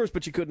up the tours,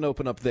 but you couldn't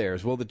open up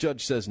theirs. Well, the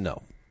judge says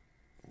no.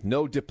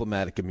 No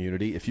diplomatic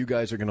immunity. If you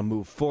guys are going to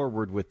move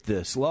forward with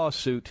this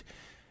lawsuit,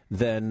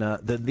 then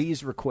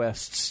these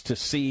requests to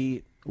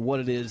see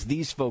what it is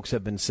these folks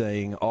have been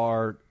saying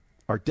are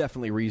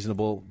definitely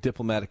reasonable.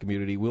 Diplomatic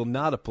immunity will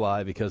not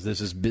apply because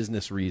this is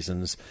business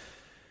reasons.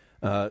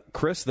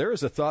 Chris, there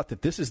is a thought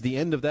that this is the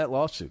end of that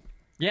lawsuit.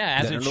 Yeah,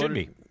 as it should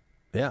be.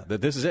 Yeah,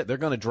 that this is it. They're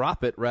going to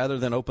drop it rather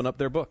than open up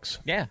their books.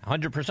 Yeah,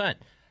 100%.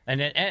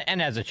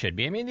 And as it should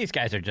be. I mean, these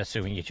guys are just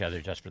suing each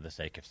other just for the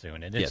sake of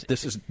suing.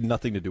 This has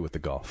nothing to do with the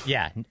golf.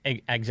 Yeah,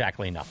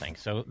 exactly nothing.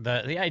 So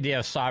the idea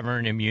of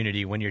sovereign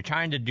immunity when you're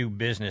trying to do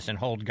business and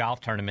hold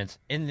golf tournaments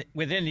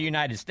within the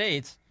United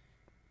States,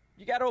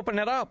 you got to open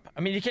it up.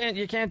 I mean, you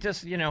can't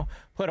just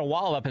put a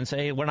wall up and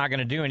say we're not going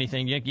to do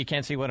anything. You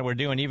can't see what we're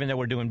doing, even though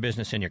we're doing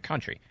business in your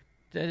country.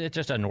 It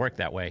just doesn't work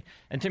that way.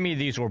 And to me,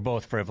 these were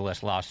both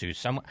frivolous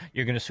lawsuits.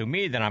 You're going to sue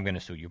me, then I'm going to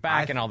sue you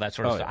back, and all that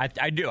sort of stuff.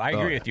 I do. I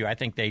agree with you. I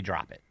think they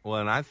drop it.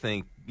 Well, and I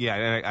think,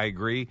 I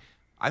agree.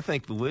 I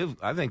think Liv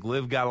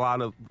got a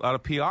lot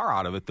of PR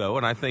out of it, though,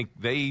 and I think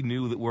they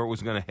knew where it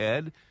was going to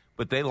head.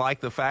 But they like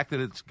the fact that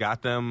it's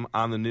got them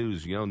on the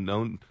news.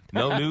 No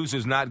news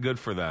is not good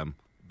for them.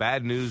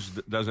 Bad news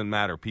doesn't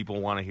matter. People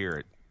want to hear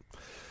it.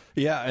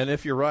 Yeah, and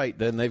if you're right,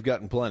 then they've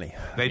gotten plenty.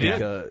 They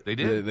did. They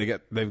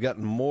did. They've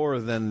gotten more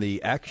than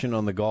the action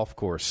on the golf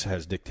course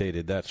has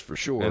dictated. That's for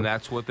sure. And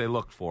that's what they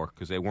looked for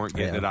because they weren't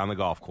getting it on the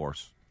golf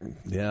course.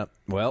 Yeah.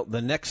 Well,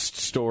 the next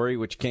story,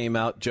 which came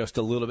out just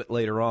a little bit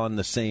later on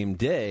the same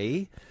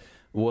day,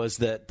 was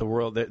that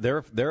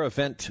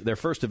their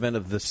first event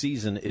of the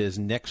season is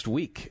next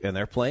week, and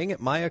they're playing at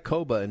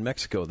Mayakoba in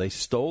Mexico. They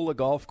stole a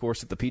golf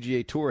course that the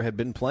PGA Tour had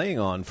been playing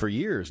on for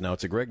years. Now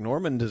it's a Greg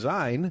Norman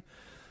design.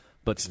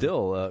 But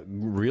still,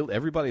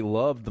 everybody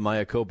loved the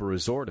Mayakoba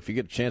Resort. If you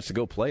get a chance to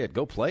go play it,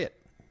 go play it.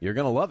 You're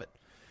going to love it.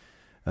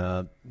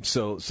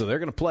 So they're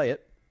going to play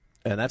it,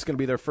 and that's going to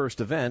be their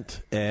first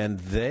event. And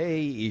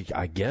they,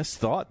 I guess,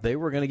 thought they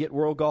were going to get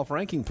World Golf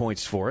Ranking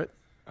points for it.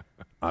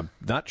 I'm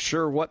not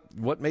sure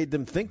what made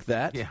them think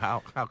that. Yeah, how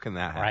can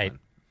that happen? Right.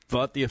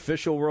 But the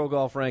official World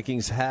Golf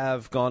Rankings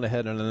have gone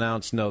ahead and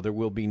announced, no, there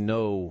will be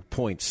no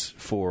points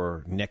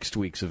for next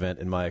week's event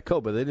in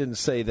Mayakoba. They didn't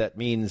say that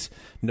means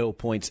no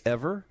points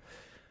ever.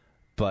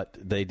 But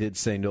they did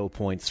say no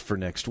points for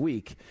next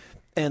week.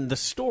 And the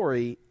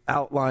story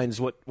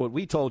outlines what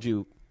we told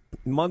you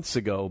months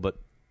ago, but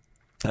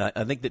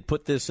I think that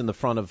put this in the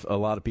front of a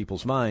lot of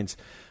people's minds.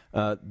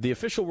 The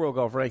official World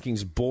Golf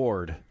Rankings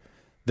board,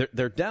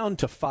 they're down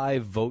to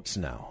 5 votes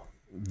now.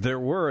 There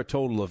were a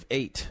total of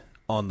 8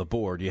 on the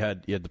board. You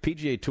had the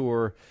PGA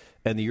Tour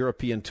and the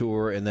European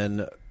Tour, and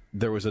then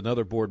there was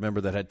another board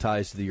member that had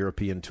ties to the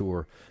European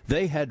Tour.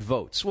 They had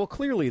votes. Well,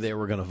 clearly they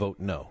were going to vote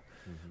no.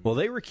 Well,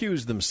 they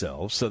recused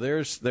themselves, so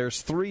there's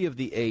 3 of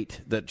the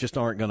 8 that just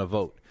aren't going to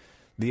vote.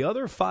 The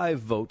other 5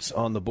 votes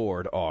on the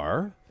board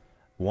are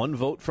 1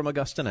 vote from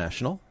Augusta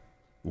National,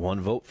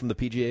 1 vote from the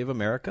PGA of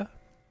America,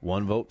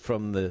 1 vote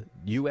from the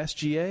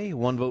USGA,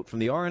 1 vote from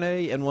the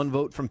R&A, and 1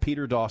 vote from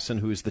Peter Dawson,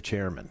 who is the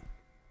chairman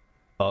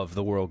of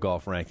the World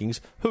Golf Rankings,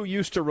 who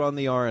used to run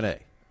the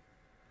R&A.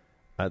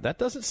 That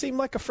doesn't seem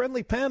like a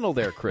friendly panel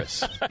there,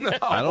 Chris.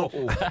 No.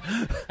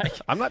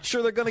 I'm not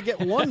sure they're going to get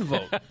one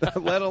vote,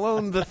 let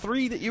alone the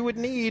 3 that you would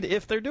need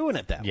if they're doing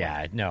it that way.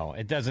 Yeah, no,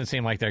 it doesn't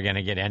seem like they're going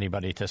to get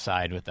anybody to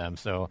side with them.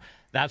 So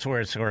that's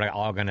where it's sort of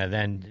all going to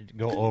then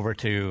go over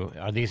to,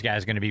 are these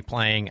guys going to be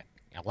playing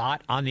a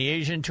lot on the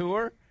Asian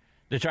Tour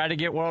to try to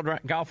get world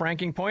golf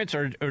ranking points,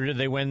 or did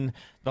they win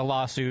the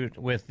lawsuit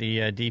with the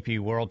DP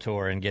World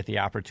Tour and get the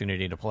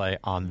opportunity to play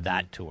on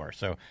that tour?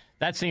 So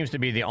that seems to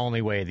be the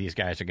only way these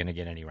guys are going to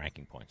get any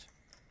ranking points.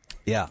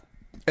 Yeah,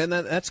 and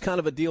that's kind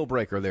of a deal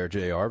breaker there,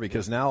 JR,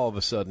 because now all of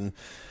a sudden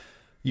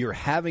you're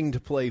having to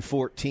play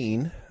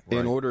 14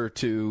 in order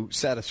to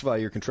satisfy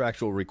your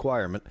contractual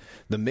requirement.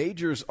 The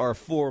majors are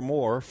 4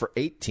 more for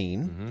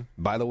 18. Mm-hmm.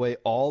 By the way,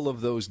 all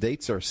of those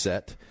dates are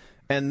set.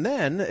 And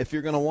then if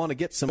you're going to want to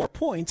get some more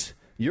points,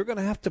 you're going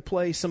to have to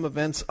play some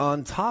events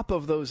on top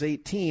of those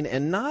 18.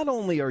 And not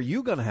only are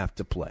you going to have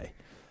to play,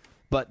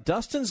 but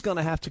Dustin's going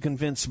to have to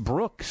convince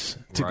Brooks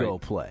to go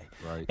play,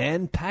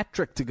 and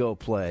Patrick to go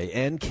play,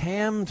 and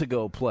Cam to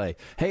go play.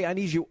 Hey, I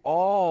need you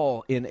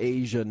all in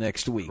Asia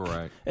next week.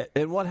 Right.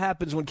 And what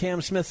happens when Cam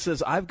Smith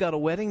says, I've got a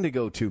wedding to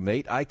go to,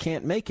 mate, I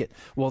can't make it?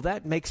 Well,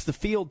 that makes the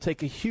field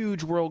take a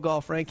huge world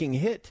golf ranking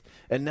hit,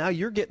 and now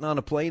you're getting on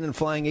a plane and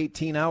flying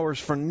 18 hours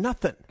for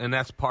nothing. And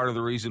that's part of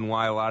the reason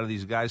why a lot of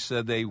these guys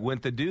said they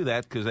went to do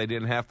that, because they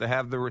didn't have to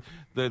have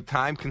the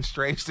time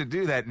constraints to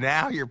do that.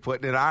 Now you're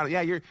putting it on. Yeah,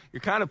 you're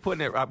kind of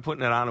putting it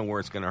on them where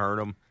it's going to hurt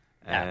them.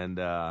 And,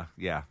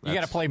 you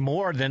got to play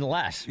more than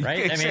less,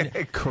 right? I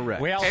mean,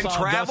 correct. We all and saw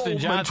travel, Dustin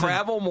Johnson. and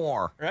travel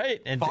more.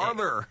 Right. And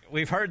farther.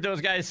 We've heard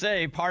those guys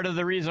say part of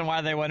the reason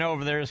why they went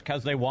over there is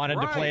because they wanted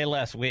to play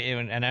less.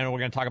 And I know we're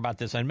going to talk about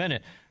this in a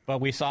minute,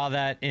 but we saw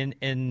that in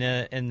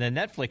the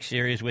Netflix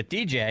series with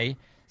DJ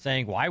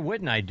saying, why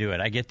wouldn't I do it?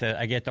 I get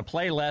to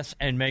play less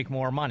and make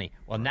more money.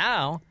 Well,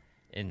 now,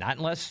 and not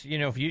unless,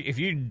 if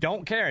you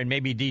don't care, and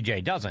maybe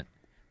DJ doesn't,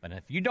 but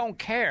if you don't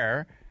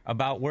care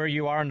about where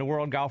you are in the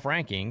world golf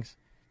rankings,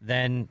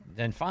 then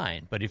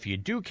fine. But if you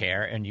do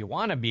care and you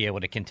want to be able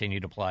to continue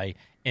to play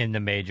in the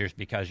majors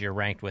because you're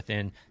ranked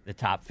within the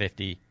top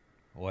 50,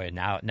 boy,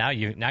 now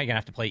you're going to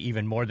have to play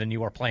even more than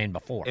you were playing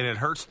before. And it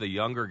hurts the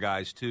younger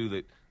guys, too,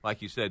 that,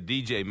 like you said,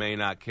 DJ may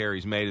not care.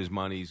 He's made his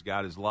money. He's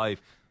got his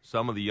life.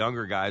 Some of the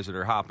younger guys that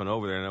are hopping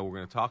over there, I know we're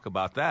going to talk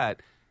about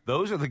that,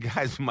 those are the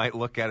guys who might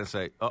look at it and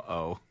say,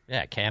 uh-oh.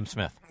 Yeah, Cam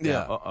Smith.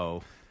 Yeah.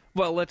 Uh-oh.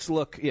 Well, let's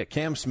look. Yeah,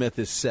 Cam Smith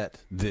is set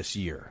this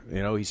year.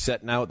 He's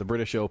set now at the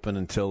British Open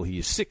until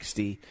he's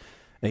 60,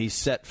 and he's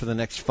set for the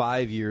next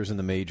 5 years in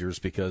the majors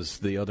because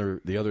the other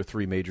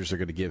 3 majors are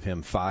going to give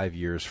him 5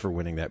 years for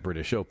winning that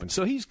British Open.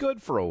 So he's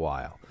good for a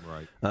while.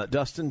 Right.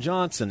 Dustin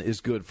Johnson is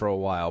good for a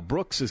while.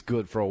 Brooks is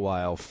good for a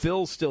while.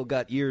 Phil's still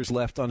got years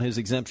left on his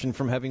exemption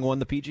from having won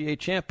the PGA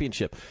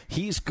Championship.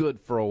 He's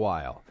good for a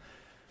while.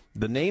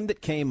 The name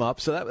that came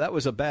up, so that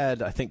was a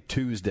bad, I think,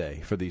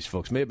 Tuesday for these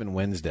folks. May have been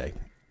Wednesday.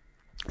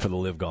 For the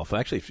Live Golf.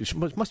 Actually,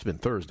 it must have been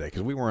Thursday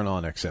because we weren't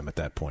on XM at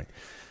that point.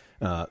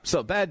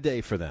 So bad day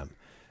for them.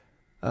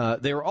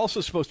 They were also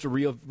supposed to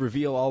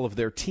reveal all of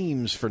their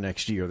teams for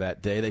next year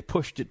that day. They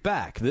pushed it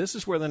back. This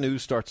is where the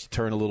news starts to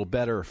turn a little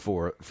better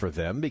for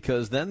them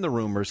because then the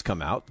rumors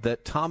come out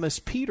that Thomas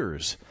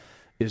Pieters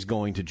is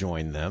going to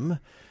join them.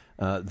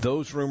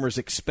 Those rumors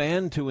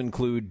expand to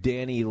include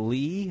Danny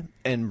Lee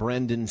and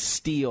Brendan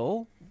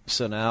Steele.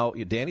 So now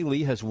Danny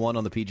Lee has won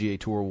on the PGA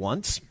Tour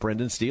once.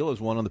 Brendan Steele has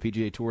won on the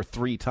PGA Tour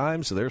 3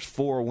 times, so there's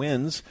 4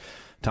 wins.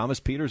 Thomas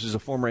Pieters is a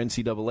former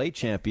NCAA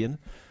champion.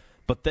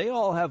 But they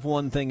all have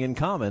one thing in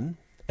common,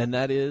 and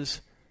that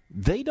is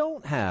they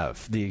don't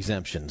have the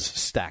exemptions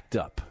stacked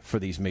up for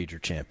these major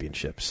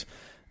championships.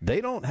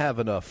 They don't have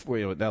enough.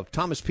 Now,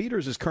 Thomas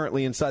Pieters is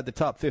currently inside the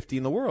top 50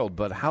 in the world,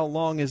 but how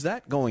long is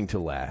that going to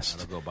last?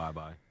 That'll go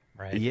bye-bye.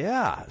 Right.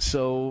 Yeah,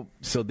 so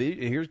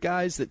here's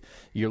guys that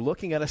you're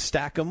looking at a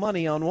stack of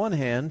money on one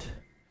hand,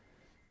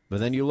 but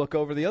then you look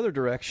over the other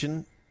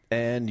direction,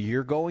 and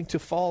you're going to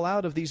fall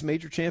out of these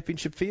major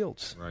championship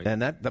fields. Right.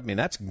 And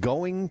that's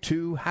going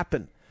to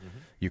happen. Mm-hmm.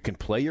 You can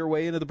play your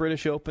way into the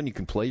British Open. You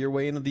can play your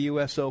way into the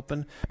U.S.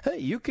 Open. Hey,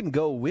 you can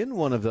go win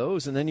one of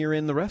those, and then you're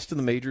in the rest of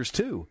the majors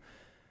too.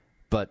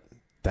 But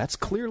that's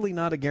clearly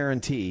not a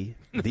guarantee.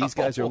 These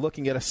guys are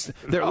looking at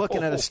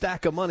looking at a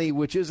stack of money,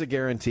 which is a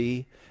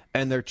guarantee,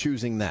 and they're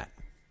choosing that.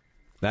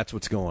 That's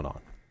what's going on.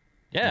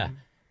 Yeah.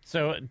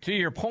 So to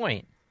your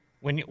point,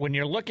 when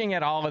you're looking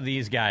at all of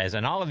these guys,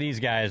 and all of these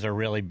guys are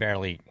really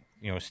barely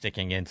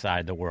sticking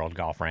inside the world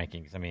golf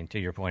rankings. I mean, to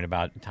your point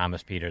about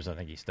Thomas Pieters, I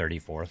think he's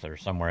 34th or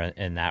somewhere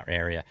in that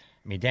area.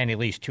 I mean, Danny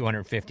Lee's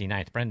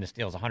 259th. Brendan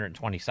Steele's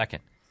 122nd.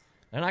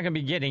 They're not going to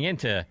be getting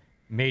into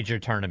major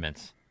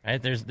tournaments. Right?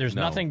 There's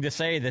nothing to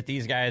say that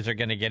these guys are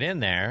going to get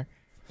in there.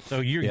 So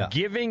you're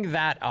giving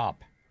that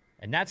up,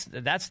 and that's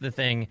the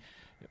thing.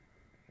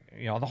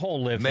 The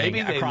whole live maybe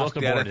thing they across looked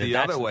the board. at it the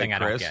other way, Chris. I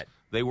don't get.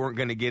 They weren't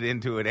going to get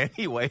into it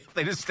anyway if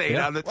they just stayed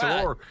on the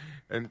tour,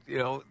 and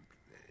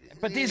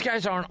But these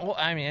guys aren't old.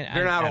 I mean,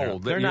 they're not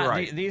old. They're You're not.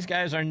 right. These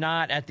guys are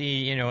not at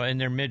the in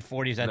their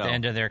mid-40s at the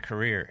end of their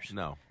careers.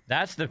 No.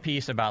 That's the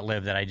piece about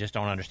LIV that I just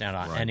don't understand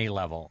on any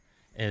level,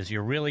 is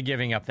you're really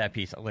giving up that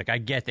piece. Look, I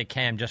get that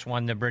Cam just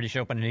won the British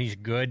Open, and he's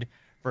good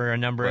for a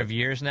number of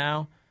years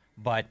now,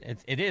 but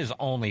it is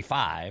only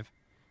 5.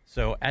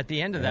 So at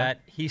the end of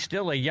that, he's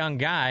still a young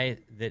guy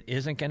that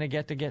isn't going to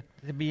get to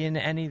be in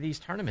any of these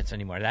tournaments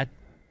anymore.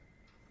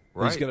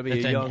 He's going to be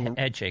a young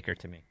head shaker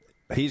to me.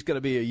 He's going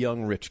to be a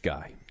young rich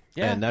guy.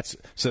 Yeah. And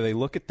so they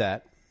look at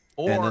that,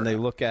 and then they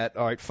look at,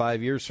 all right,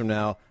 5 years from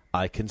now,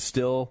 I can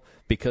still,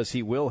 because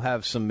he will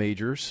have some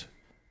majors,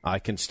 I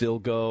can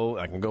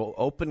go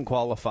open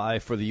qualify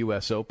for the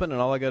U.S. Open,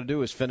 and all I got to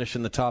do is finish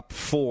in the top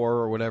 4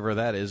 or whatever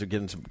that is.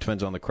 Again, it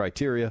depends on the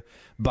criteria.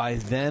 By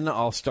then,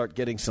 I'll start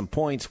getting some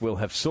points. We'll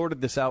have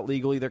sorted this out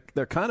legally.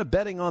 They're kind of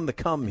betting on the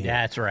come here.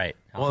 That's right.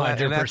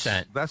 100%.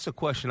 Well, that's the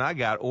question I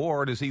got.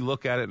 Or does he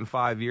look at it in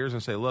 5 years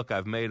and say, look,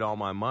 I've made all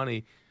my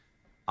money.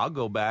 I'll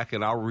go back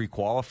and I'll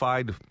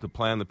requalify to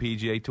play on the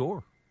PGA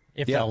Tour.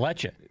 If they'll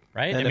let you.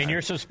 Right? I mean,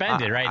 you're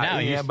suspended right now.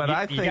 You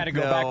got to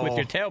go back with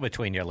your tail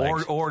between your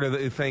legs. Or do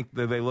they think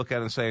that they look at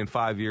it and say, in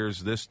 5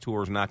 years, this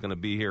tour is not going to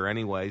be here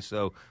anyway,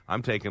 so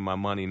I'm taking my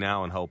money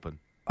now and hoping.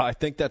 I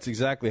think that's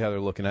exactly how they're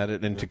looking at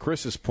it. And to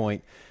Chris's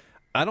point,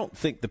 I don't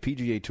think the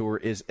PGA Tour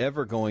is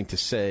ever going to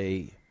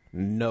say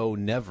no,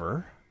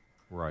 never.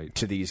 Right.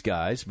 To these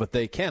guys, but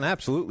they can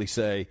absolutely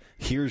say,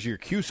 here's your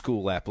Q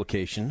School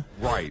application.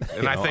 Right.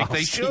 And I think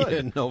they should.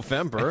 In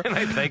November. And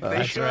I think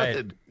they should.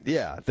 Right.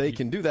 Yeah, they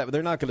can do that, but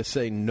they're not going to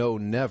say no,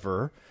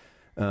 never,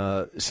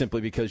 simply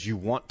because you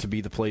want to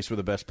be the place where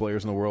the best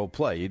players in the world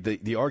play.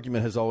 The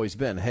argument has always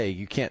been, hey,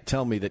 you can't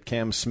tell me that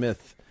Cam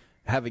Smith,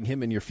 having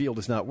him in your field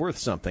is not worth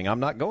something. I'm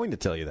not going to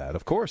tell you that.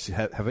 Of course,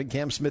 having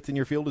Cam Smith in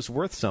your field is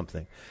worth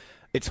something.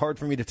 It's hard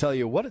for me to tell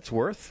you what it's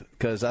worth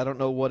because I don't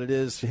know what it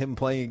is him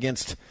playing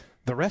against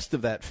the rest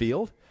of that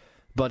field,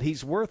 but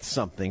he's worth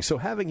something. So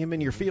having him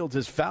in your fields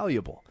is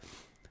valuable.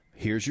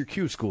 Here's your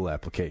Q School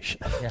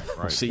application. Yeah.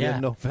 Right. See you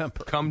in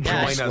November. Come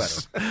join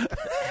us.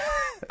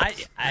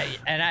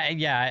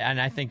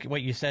 I think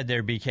what you said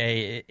there,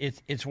 BK,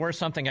 it's worth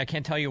something. I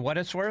can't tell you what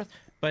it's worth,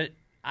 but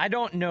I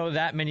don't know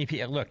that many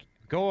people. Look,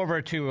 go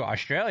over to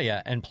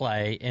Australia and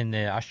play in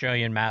the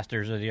Australian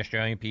Masters or the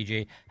Australian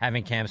PGA,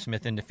 having Cam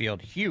Smith in the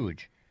field.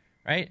 Huge,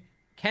 right?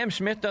 Cam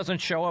Smith doesn't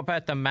show up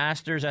at the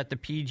Masters, at the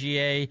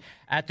PGA,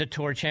 at the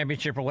Tour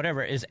Championship or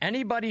whatever. Is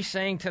anybody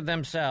saying to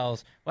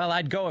themselves, well,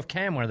 I'd go if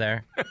Cam were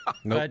there,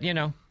 but,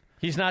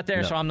 he's not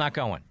there, so I'm not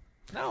going?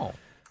 No.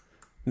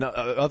 No,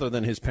 other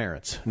than his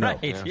parents. No.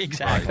 Right,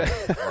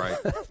 exactly. Right.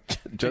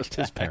 Just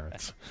his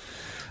parents.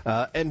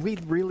 And we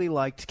really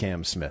liked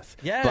Cam Smith.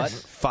 Yes. But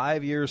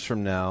 5 years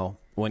from now,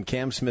 when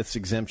Cam Smith's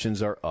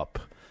exemptions are up,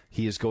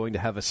 he is going to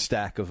have a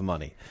stack of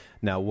money.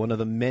 Now, one of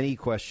the many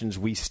questions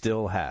we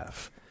still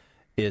have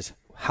is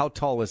how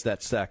tall is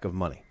that stack of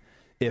money?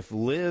 If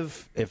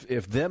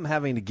them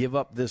having to give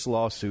up this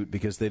lawsuit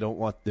because they don't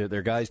want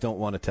their guys don't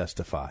want to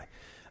testify,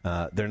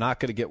 they're not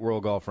going to get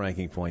World Golf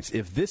Ranking points.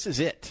 If this is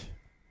it,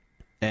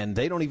 and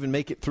they don't even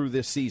make it through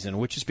this season,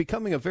 which is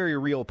becoming a very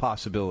real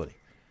possibility,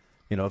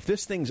 if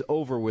this thing's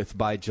over with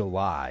by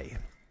July,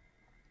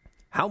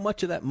 how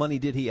much of that money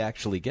did he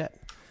actually get?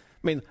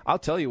 I mean, I'll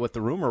tell you what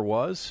the rumor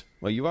was.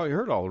 Well, you've already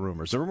heard all the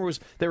rumors. The rumor was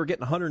they were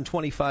getting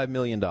 $125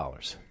 million.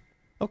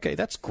 Okay,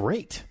 that's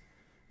great.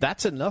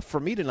 That's enough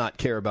for me to not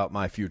care about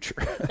my future.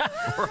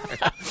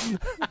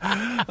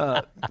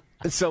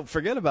 So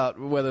forget about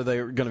whether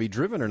they're going to be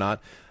driven or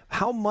not.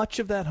 How much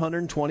of that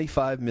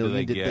 $125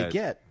 million did they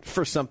get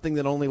for something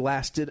that only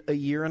lasted a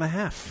year and a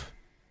half?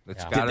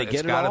 It's got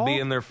to be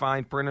in their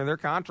fine print of their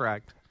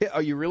contract. Yeah,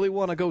 you really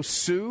want to go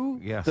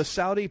sue the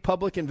Saudi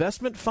Public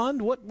Investment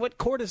Fund? What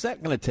court is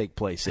that going to take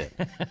place in?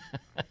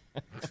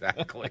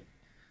 Exactly.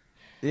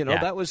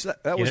 That was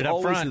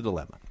always the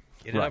dilemma.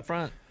 Get it up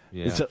front.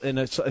 Yeah. So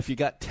if you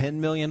got $10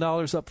 million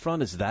up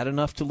front, is that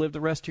enough to live the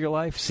rest of your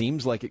life?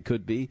 Seems like it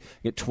could be.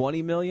 You get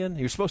 $20 million,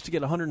 you're supposed to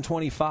get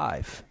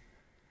 $125.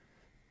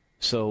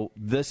 So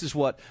this is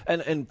what,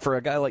 and for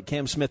a guy like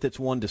Cam Smith, it's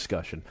one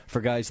discussion. For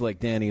guys like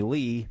Danny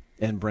Lee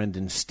and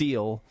Brendan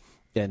Steele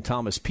and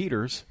Thomas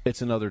Peters,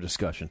 it's another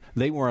discussion.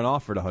 They weren't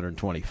offered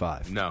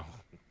 $125. No,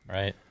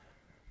 right.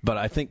 But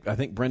I think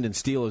Brendan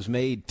Steele has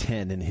made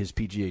 10 in his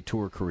PGA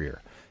Tour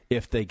career.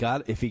 If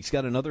he's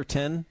got another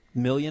 $10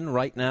 million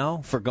right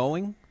now for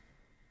going,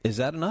 is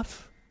that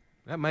enough?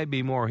 That might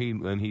be more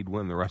than he'd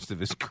win the rest of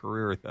his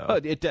career, though.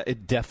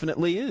 It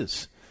definitely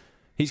is.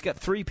 He's got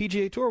 3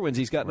 PGA Tour wins.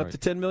 He's gotten up to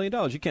 $10 million.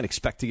 You can't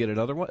expect to get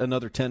another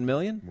 $10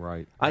 million.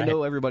 Right. I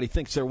know everybody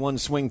thinks they're one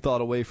swing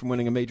thought away from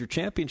winning a major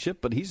championship,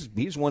 but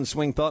he's one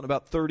swing thought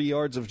about 30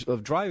 yards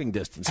of driving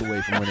distance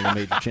away from winning a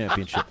major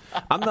championship.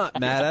 I'm not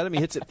mad at him.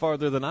 He hits it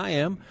farther than I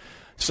am.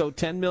 So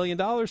 $10 million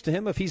to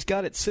him, if he's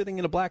got it sitting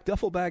in a black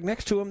duffel bag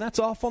next to him, that's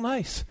awful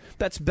nice.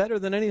 That's better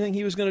than anything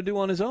he was going to do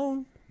on his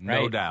own.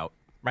 No doubt.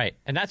 Right.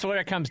 And that's what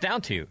it comes down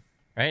to,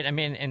 right? I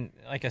mean, and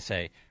like I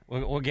say,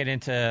 we'll get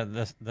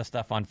into the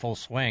stuff on Full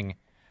Swing,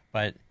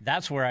 but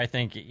that's where I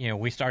think,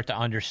 we start to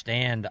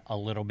understand a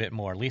little bit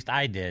more, at least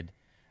I did,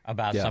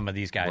 about some of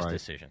these guys'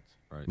 decisions.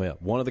 Right. Yeah,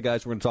 one of the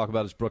guys we're going to talk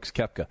about is Brooks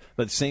Koepka.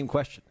 But the same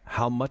question,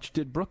 how much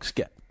did Brooks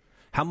get?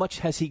 How much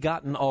has he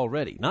gotten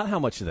already? Not how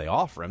much did they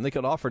offer him. They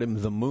could have offered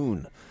him the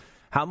moon.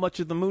 How much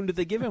of the moon did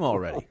they give him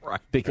already?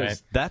 Right.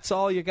 Because that's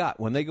all you got.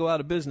 When they go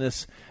out of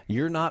business,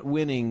 you're not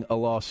winning a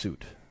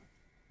lawsuit.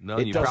 No,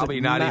 you're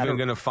probably not even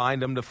going to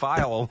find them to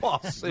file a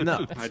lawsuit.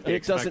 No,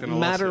 it doesn't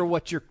matter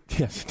what your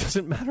it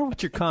doesn't matter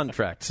what your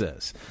contract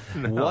says.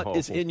 No. What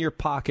is in your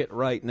pocket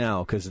right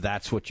now? Because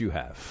that's what you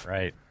have.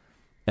 Right.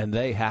 And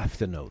they have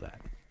to know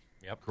that.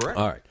 Yep. Correct.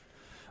 All right.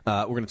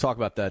 We're going to talk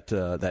about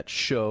that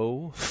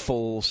show,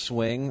 Full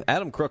Swing.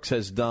 Adam Crooks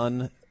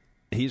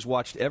he's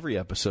watched every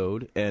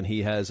episode, and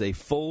he has a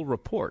full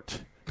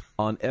report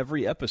on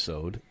every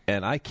episode,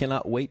 and I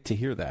cannot wait to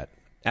hear that.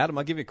 Adam,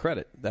 I'll give you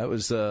credit.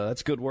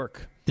 That's good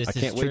work. I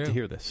can't wait to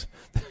hear this.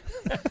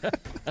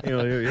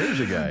 Here's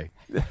a guy.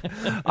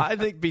 I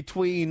think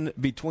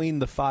between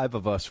the five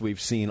of us, we've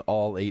seen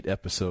all 8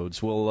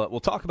 episodes. We'll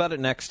talk about it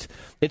next.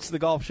 It's the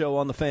Golf Show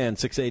on the Fan,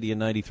 680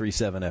 and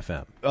 93.7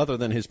 FM. Other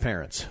than his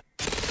parents.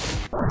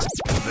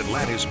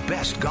 Atlanta's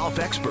best golf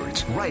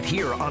experts, right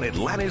here on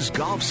Atlanta's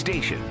Golf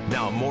Station.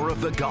 Now more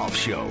of the Golf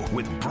Show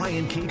with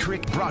Brian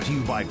Katrick, brought to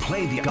you by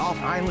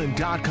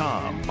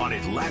PlayTheGolfIsland.com on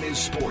Atlanta's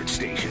sports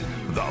station,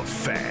 The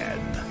Fan.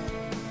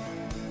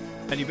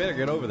 And you better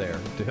get over there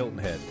to Hilton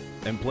Head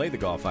and play the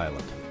Golf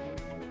Island.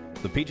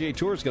 The PGA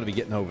Tour is going to be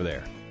getting over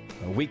there.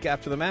 A week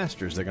after the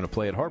Masters, they're going to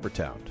play at Harbour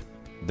Town.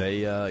 They,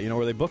 you know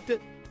where they booked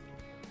it?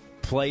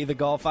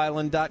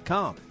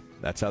 PlayTheGolfIsland.com.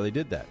 That's how they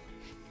did that.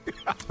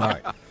 All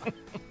right.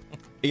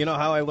 You know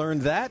how I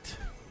learned that?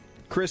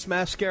 Chris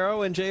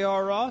Mascaro and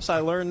J.R. Ross. I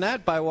learned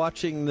that by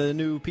watching the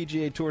new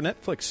PGA Tour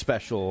Netflix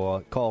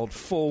special called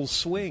Full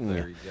Swing.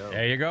 There you go.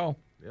 There you go.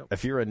 Yep.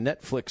 If you're a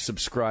Netflix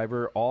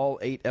subscriber, all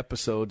 8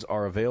 episodes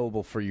are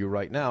available for you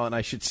right now. And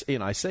I should,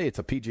 I say it's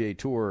a PGA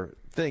Tour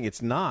thing.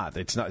 It's not.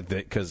 It's not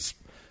because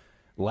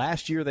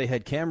last year they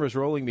had cameras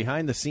rolling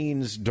behind the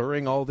scenes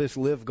during all this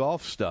live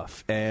golf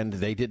stuff, and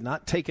they did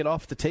not take it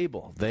off the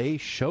table. They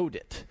showed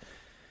it.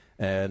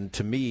 And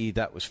to me,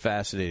 that was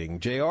fascinating.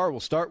 JR, we'll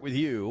start with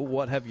you.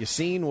 What have you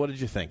seen? What did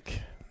you think?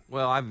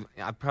 Well,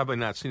 I've probably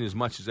not seen as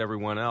much as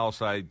everyone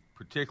else. I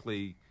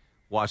particularly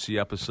watched the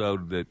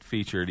episode that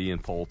featured Ian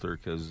Poulter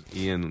because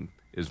Ian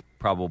is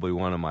probably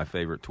one of my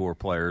favorite tour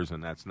players,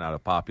 and that's not a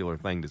popular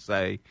thing to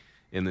say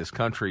in this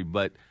country.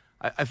 But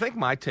I think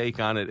my take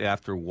on it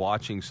after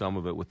watching some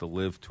of it with the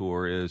Live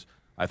Tour is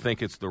I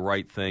think it's the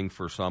right thing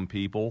for some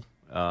people,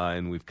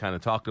 and we've kind of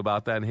talked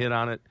about that and hit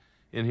on it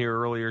in here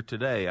earlier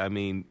today. I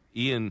mean,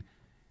 Ian's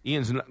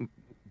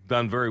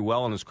done very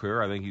well in his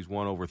career. I think he's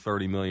won over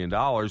 $30 million.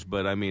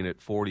 But, I mean, at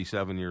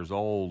 47 years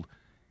old,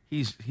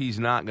 he's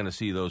not going to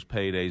see those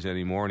paydays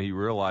anymore, and he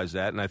realized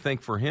that. And I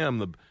think for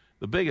him,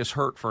 the biggest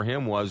hurt for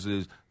him was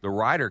the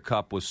Ryder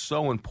Cup was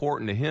so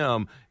important to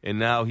him, and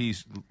now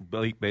he's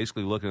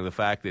basically looking at the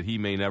fact that he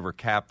may never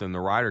captain the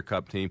Ryder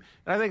Cup team.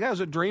 And I think that was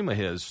a dream of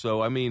his.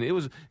 So, I mean, it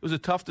was a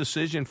tough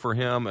decision for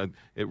him.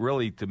 It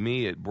really, to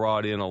me, it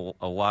brought in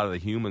a lot of the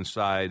human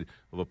side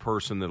of a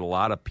person that a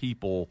lot of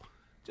people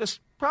just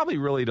probably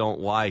really don't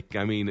like.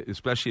 I mean,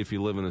 especially if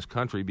you live in this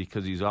country,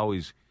 because he's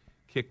always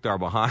kicked our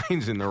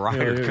behinds in the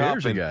Ryder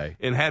Cup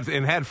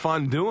and had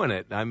fun doing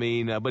it. I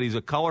mean, but he's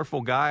a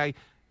colorful guy.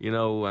 You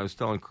know, I was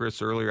telling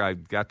Chris earlier, I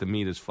got to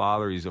meet his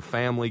father. He's a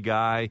family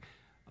guy.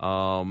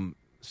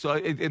 So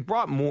it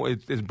brought more.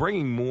 It's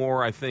bringing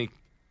more, I think,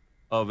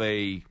 of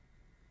a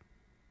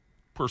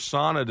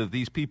persona that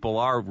these people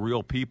are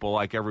real people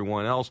like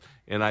everyone else.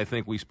 And I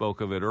think we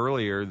spoke of it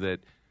earlier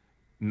that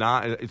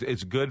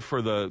it's good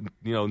for the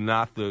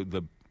not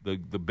the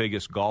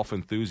biggest golf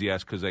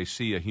enthusiast because they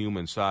see a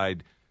human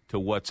side to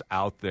what's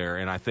out there,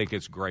 and I think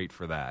it's great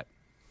for that.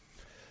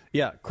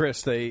 Yeah,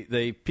 Chris,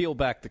 they peel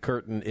back the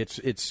curtain. It's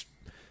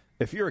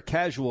if you're a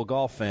casual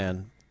golf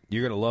fan,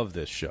 you're going to love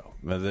this show.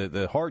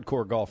 The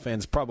hardcore golf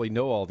fans probably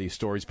know all these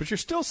stories, but you're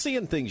still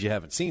seeing things you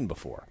haven't seen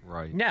before.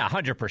 Right. Yeah,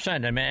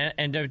 100%. I mean,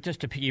 and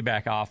just to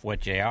piggyback off what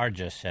JR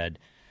just said,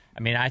 I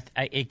mean,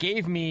 it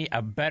gave me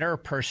a better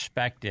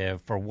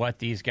perspective for what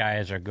these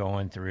guys are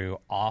going through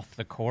off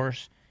the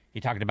course. He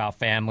talked about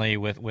family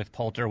with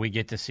Poulter. We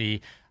get to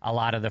see a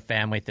lot of the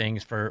family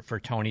things for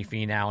Tony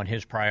Finau and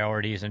his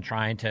priorities and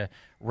trying to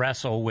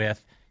wrestle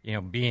with,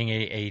 being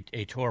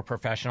a tour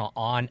professional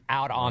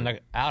out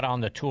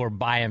on the tour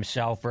by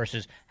himself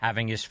versus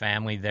having his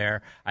family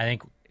there. I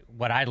think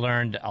what I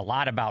learned a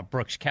lot about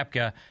Brooks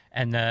Koepka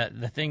and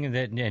the thing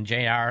that and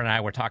JR and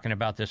I were talking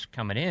about this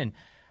coming in,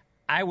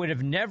 I would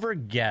have never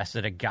guessed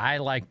that a guy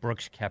like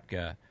Brooks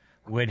Koepka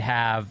would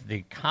have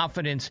the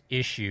confidence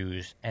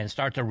issues and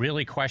start to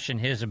really question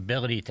his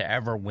ability to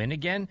ever win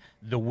again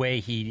the way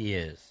he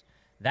is.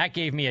 That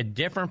gave me a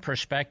different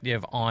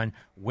perspective on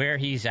where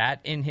he's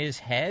at in his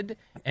head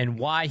and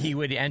why he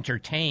would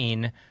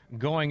entertain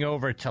going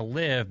over to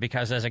Live,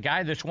 because as a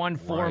guy that's won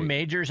 4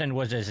 majors and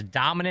was as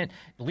dominant,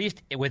 at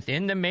least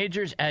within the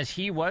majors, as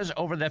he was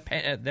over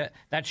that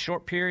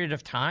short period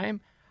of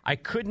time, I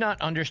could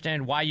not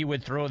understand why you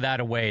would throw that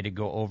away to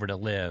go over to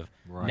live.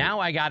 Right. Now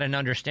I got an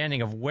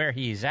understanding of where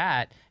he's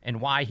at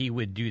and why he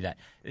would do that.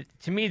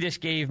 To me, this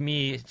gave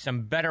me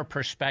some better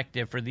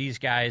perspective for these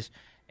guys,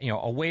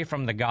 away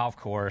from the golf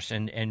course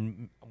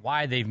and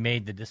why they've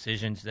made the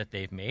decisions that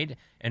they've made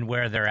and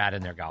where they're at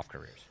in their golf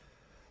careers.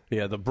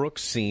 Yeah, the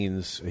Brooks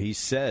scenes, he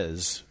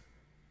says,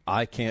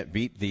 I can't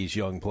beat these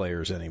young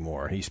players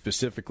anymore. He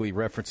specifically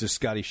references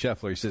Scotty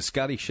Scheffler. He says,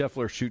 Scotty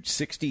Scheffler shoots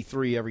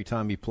 63 every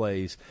time he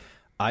plays.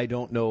 I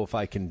don't know if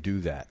I can do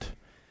that.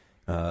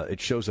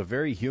 It shows a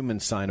very human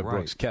side of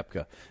Brooks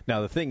Koepka.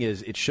 Now, the thing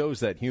is, it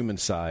shows that human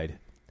side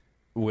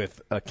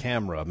with a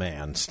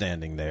cameraman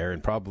standing there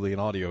and probably an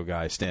audio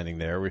guy standing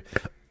there.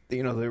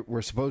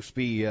 We're supposed to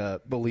be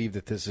believe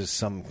that this is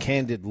some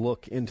candid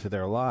look into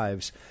their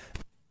lives.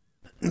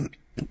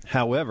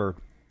 However,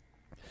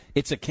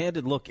 it's a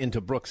candid look into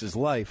Brooks's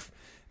life.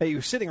 Hey, he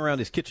was sitting around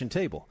his kitchen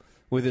table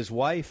with his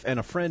wife and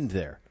a friend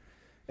there,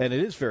 and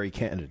it is very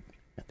candid,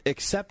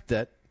 except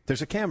that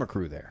there's a camera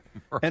crew there,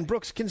 and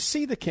Brooks can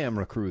see the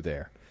camera crew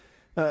there.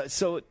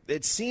 So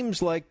it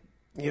seems like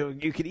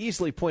you could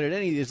easily point at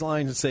any of these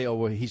lines and say, oh,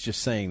 well, he's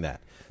just saying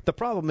that. The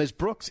problem is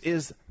Brooks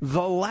is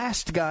the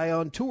last guy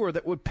on tour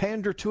that would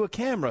pander to a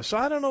camera, so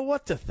I don't know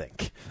what to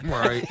think.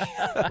 Right,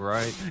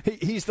 right.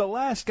 He's the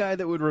last guy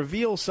that would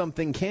reveal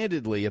something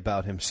candidly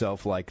about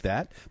himself like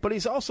that, but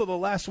he's also the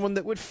last one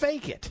that would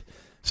fake it.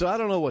 So I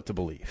don't know what to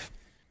believe.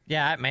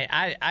 Yeah,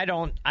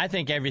 I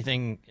think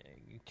everything,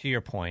 to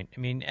your point, I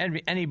mean,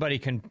 anybody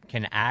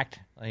can act.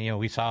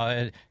 We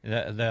saw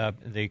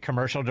the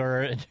commercial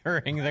during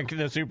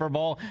the Super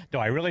Bowl. Do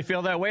I really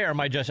feel that way, or am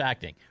I just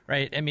acting?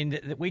 Right? I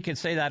mean, we could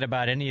say that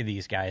about any of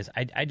these guys.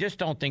 I just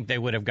don't think they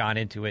would have gone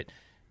into it,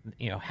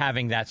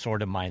 having that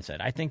sort of mindset.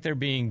 I think they're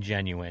being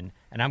genuine,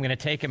 and I'm going to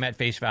take them at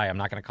face value. I'm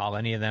not going to call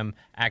any of them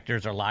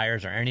actors or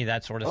liars or any of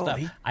that sort of stuff.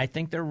 I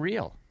think they're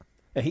real.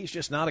 And he's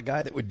just not a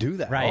guy that would do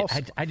that. Right?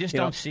 Also. I just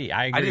don't see.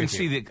 I agree.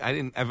 I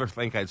didn't ever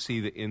think I'd see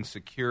the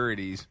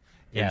insecurities.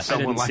 Yes.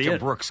 Someone like a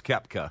Brooks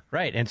Koepka.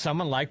 Right, and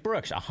someone like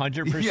Brooks,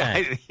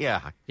 100%.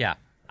 Yeah.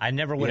 I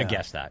never would have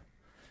guessed that.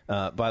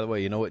 By the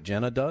way, you know what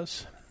Jenna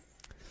does?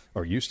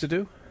 Or used to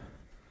do?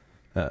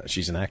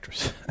 She's an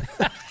actress.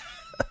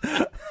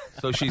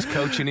 So she's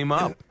coaching him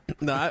up.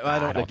 No, I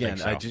don't. Again,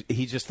 think so.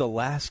 He's just the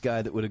last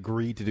guy that would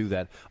agree to do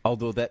that.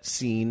 Although that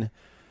scene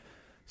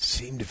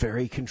seemed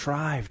very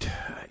contrived,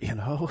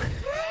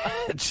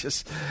 It's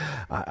just,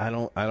 I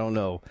don't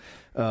know.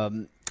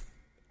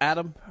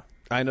 Adam,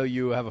 I know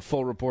you have a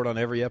full report on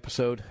every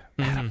episode.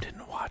 Adam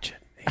didn't watch it.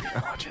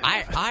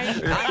 I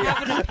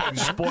have an opinion.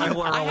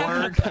 Spoiler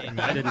alert.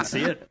 I didn't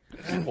see it.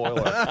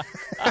 Spoiler.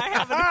 I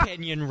have an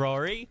opinion,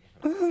 Rory.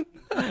 I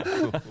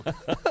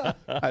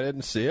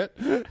didn't see it.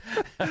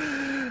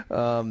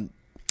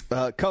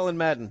 Colin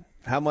Madden,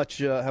 how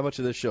much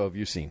of this show have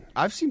you seen?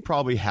 I've seen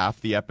probably half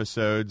the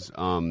episodes.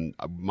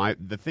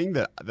 The thing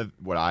that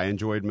what I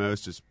enjoyed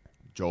most is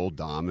Joel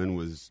Dahman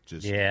was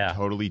just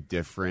totally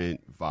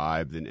different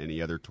vibe than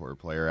any other tour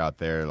player out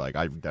there. Like,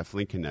 I've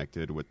definitely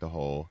connected with the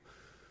whole,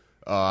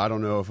 I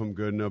don't know if I'm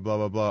good enough, blah,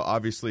 blah, blah.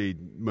 Obviously,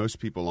 most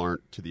people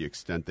aren't to the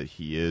extent that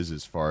he is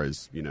as far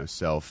as,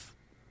 self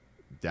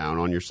down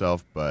on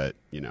yourself. But,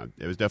 it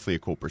was definitely a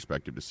cool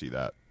perspective to see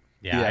that.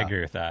 Yeah, I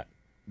agree with that.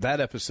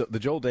 That episode, the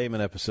Joel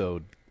Dahman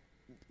episode,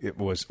 it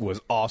was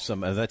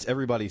awesome. And that's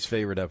everybody's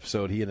favorite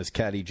episode. He and his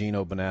caddy,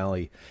 Gino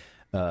Benally.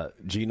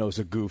 Gino's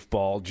a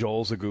goofball.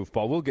 Joel's a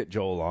goofball. We'll get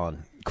Joel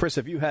on. Chris,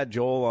 have you had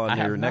Joel on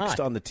your Next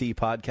on the Tee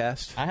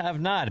podcast? I have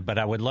not, but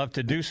I would love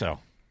to do so.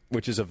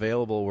 Which is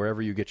available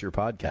wherever you get your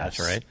podcasts. That's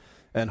right.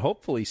 And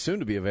hopefully soon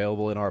to be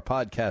available in our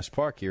podcast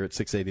park here at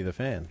 680 The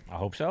Fan. I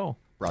hope so.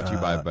 Brought to you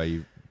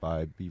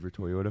by Beaver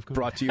Toyota, of course.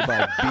 Brought to you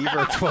by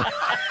Beaver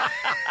Toyota.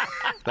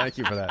 Thank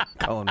you for that,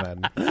 Colin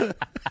Madden.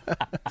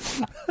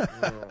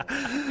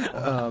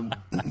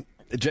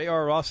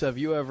 J.R. Ross,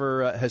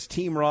 has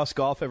Team Ross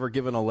Golf ever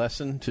given a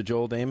lesson to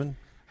Joel Dahman?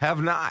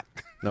 Have not.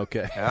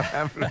 Okay.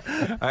 I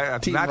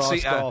have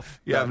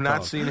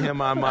not seen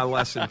him on my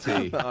lesson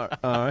tee. All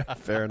right,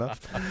 fair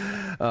enough.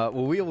 Well,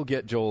 we will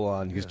get Joel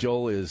on because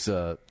Joel is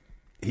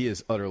he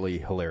is utterly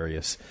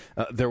hilarious.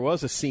 There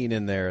was a scene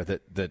in there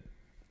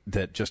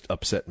that just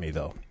upset me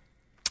though.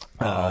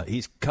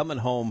 He's coming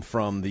home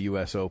from the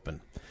U.S.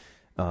 Open.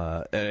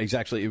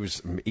 It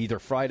was either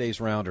Friday's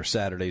round or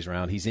Saturday's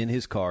round. He's in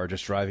his car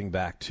just driving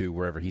back to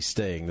wherever he's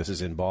staying. This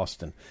is in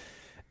Boston.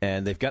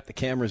 And they've got the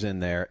cameras in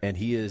there, and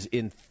he is,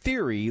 in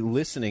theory,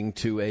 listening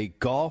to a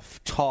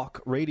golf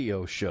talk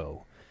radio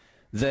show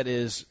that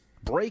is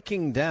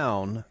breaking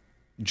down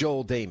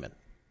Joel Dahman.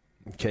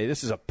 Okay,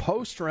 this is a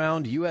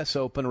post-round U.S.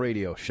 Open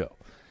radio show.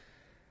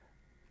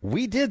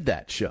 We did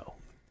that show.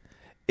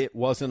 It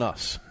wasn't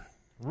us.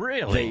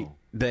 Really?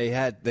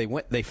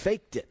 They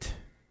faked it.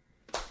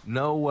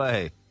 No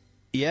way.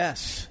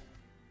 Yes.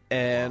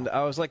 And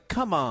I was like,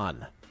 come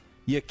on.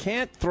 You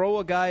can't throw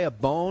a guy a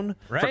bone.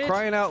 Right? For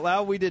crying out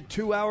loud. We did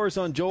 2 hours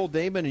on Joel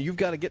Dahman, and you've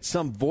got to get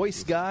some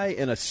voice guy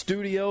in a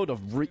studio to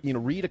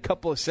read a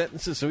couple of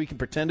sentences so he can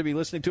pretend to be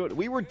listening to it.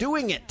 We were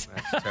doing it.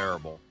 That's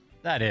terrible.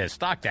 That is.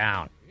 Stock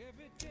down.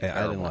 Yeah,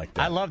 I didn't like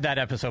that. I love that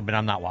episode, but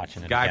I'm not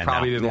watching it. Guy again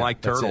probably now. didn't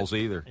like turtles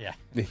either. Yeah.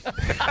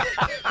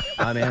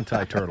 I'm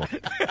anti-turtle.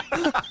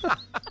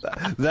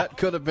 That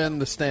could have been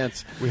the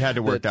stance. We had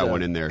to work that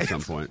one in there at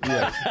some point.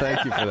 Yes,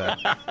 thank you for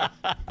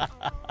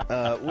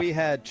that. We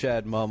had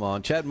Chad Mumm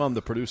on. Chad Mumm,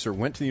 the producer,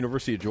 went to the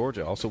University of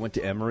Georgia. Also went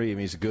to Emory. I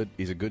mean,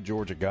 he's a good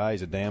Georgia guy.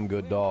 He's a damn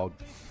good dog.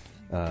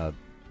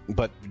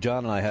 But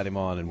John and I had him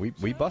on, and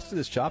we busted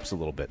his chops a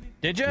little bit.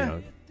 Did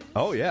you?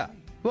 Oh yeah.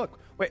 Look,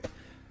 wait.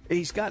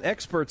 He's got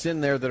experts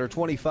in there that are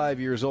 25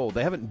 years old.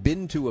 They haven't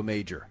been to a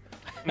major.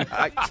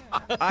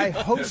 I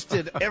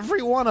hosted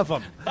every one of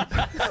them.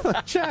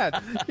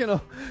 Chad,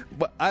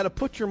 but I'd have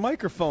put your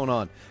microphone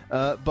on.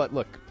 But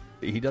look,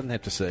 he doesn't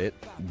have to say it.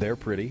 They're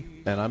pretty,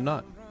 and I'm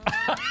not.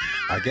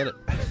 I get it.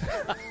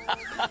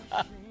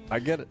 I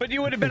get it. But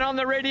you would have been on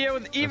the radio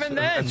even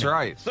then. That's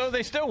right. So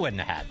they still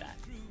wouldn't have had that.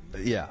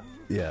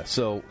 Yeah.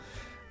 So,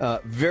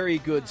 very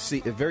good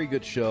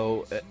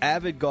show.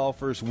 Avid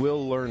golfers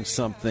will learn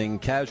something.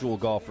 Casual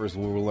golfers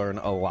will learn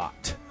a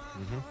lot.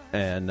 Mm-hmm.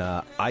 And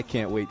I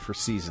can't wait for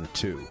season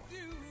 2.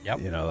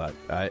 Yep.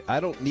 I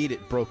don't need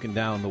it broken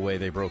down the way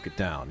they broke it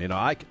down.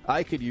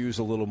 I could use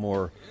a little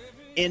more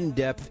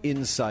in-depth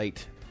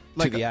insight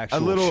to the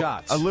actual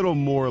shots. A little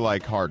more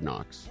like Hard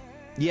Knocks.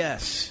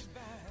 Yes.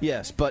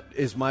 But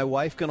is my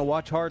wife going to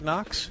watch Hard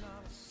Knocks?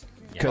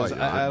 Because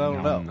I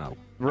don't know. No.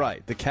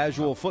 Right. The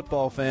casual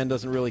football fan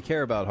doesn't really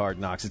care about Hard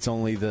Knocks. It's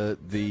only the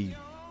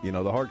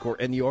hardcore,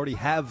 and you already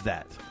have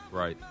that.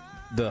 Right.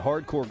 The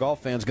hardcore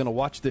golf fan's going to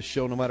watch this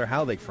show no matter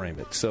how they frame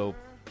it. So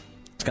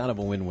it's kind of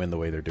a win-win the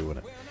way they're doing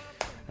it.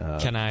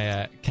 Can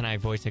I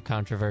voice a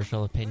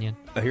controversial opinion?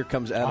 Here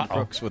comes Adam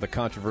Crooks with a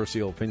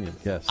controversial opinion.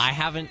 Yes. I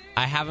haven't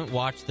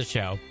watched the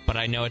show, but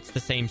I know it's the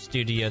same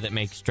studio that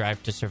makes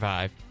Drive to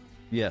Survive.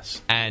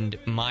 Yes. And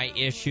my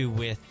issue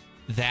with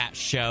that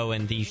show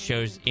and these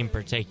shows in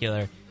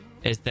particular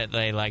is that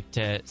they like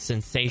to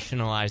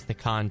sensationalize the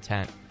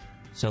content.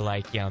 So,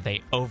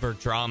 they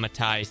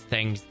over-dramatize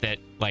things that,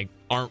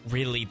 aren't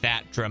really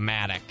that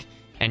dramatic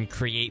and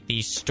create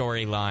these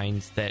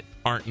storylines that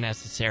aren't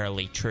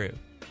necessarily true.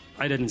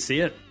 I didn't see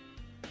it.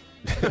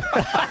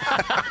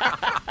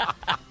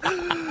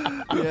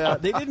 Yeah,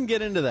 they didn't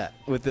get into that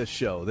with this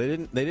show. They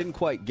didn't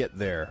quite get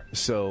there.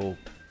 So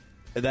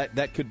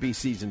that could be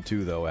season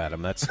 2, though,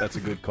 Adam. That's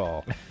a good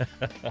call.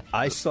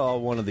 I saw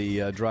one of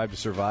the Drive to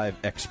Survive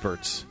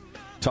experts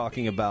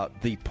talking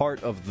about the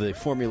part of the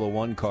Formula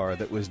One car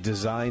that was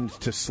designed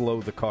to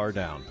slow the car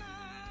down.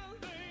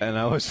 And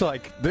I was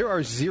like, there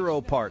are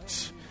 0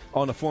 parts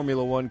on a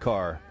Formula One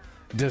car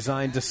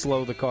designed to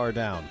slow the car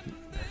down.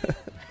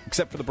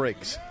 Except for the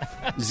brakes.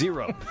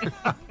 0.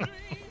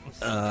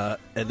 And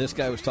this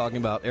guy was talking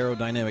about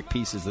aerodynamic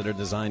pieces that are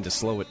designed to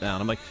slow it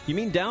down. I'm like, you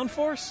mean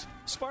downforce,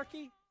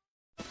 Sparky?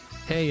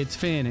 Hey, it's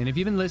Finn, and if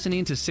you've been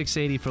listening to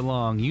 680 for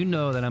long, you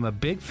know that I'm a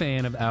big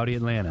fan of Audi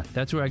Atlanta.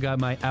 That's where I got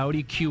my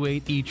Audi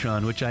Q8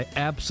 e-tron, which I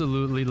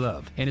absolutely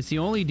love. And it's the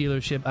only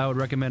dealership I would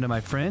recommend to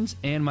my friends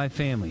and my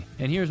family.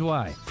 And here's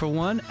why. For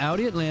one,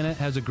 Audi Atlanta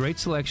has a great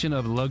selection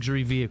of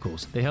luxury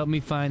vehicles. They helped me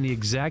find the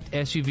exact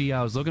SUV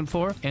I was looking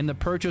for, and the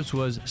purchase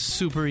was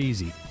super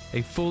easy.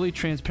 A fully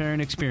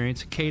transparent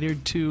experience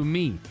catered to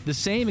me. The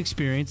same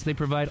experience they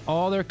provide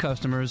all their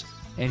customers.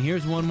 And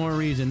here's one more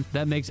reason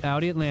that makes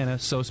Audi Atlanta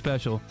so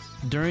special.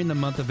 During the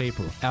month of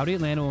April, Audi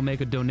Atlanta will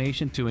make a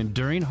donation to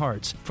Enduring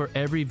Hearts for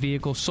every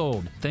vehicle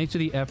sold. Thanks to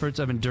the efforts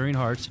of Enduring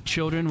Hearts,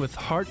 children with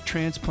heart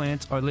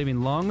transplants are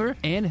living longer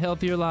and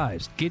healthier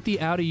lives. Get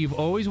the Audi you've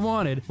always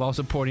wanted while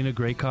supporting a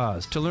great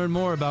cause. To learn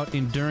more about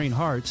Enduring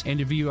Hearts and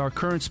to view our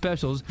current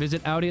specials,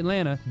 visit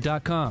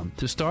AudiAtlanta.com.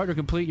 To start or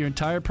complete your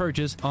entire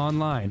purchase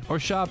online, or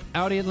shop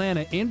Audi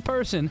Atlanta in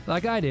person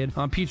like I did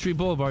on Peachtree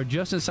Boulevard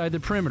just inside the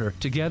perimeter.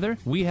 Together,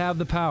 we have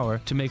the power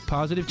to make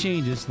positive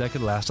changes that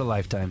could last a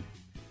lifetime.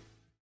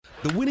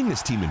 The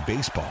winningest team in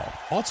baseball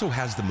also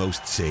has the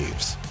most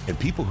saves, and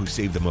people who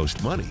save the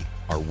most money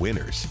are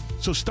winners.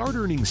 So start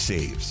earning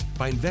saves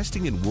by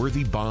investing in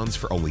Worthy bonds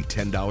for only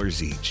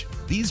 $10 each.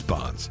 These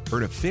bonds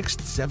earn a fixed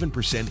 7%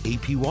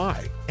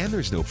 APY, and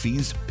there's no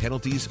fees,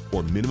 penalties,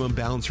 or minimum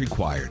balance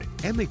required,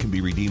 and they can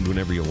be redeemed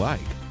whenever you like.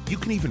 You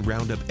can even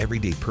round up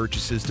everyday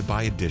purchases to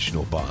buy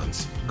additional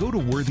bonds. Go to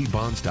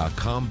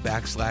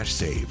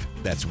worthybonds.com/save.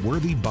 That's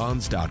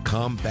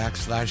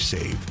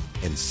worthybonds.com/save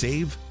and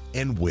save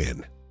and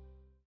win.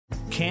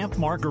 Camp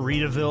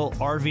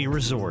Margaritaville RV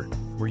Resort,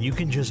 where you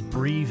can just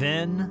breathe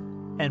in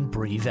and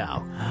breathe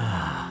out.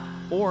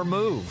 Or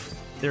move.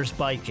 There's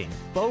biking,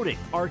 boating,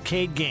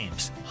 arcade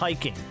games,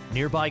 hiking,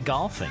 nearby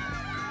golfing.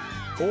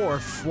 Or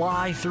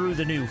fly through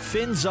the new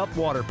Fins Up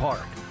Water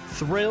Park.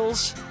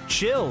 Thrills,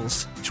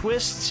 chills,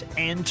 twists,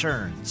 and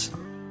turns.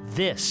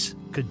 This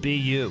could be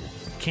you.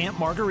 Camp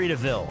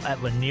Margaritaville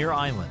at Lanier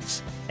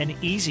Islands. An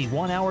easy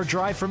 1-hour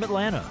drive from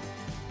Atlanta.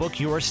 Book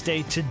your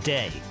stay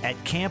today at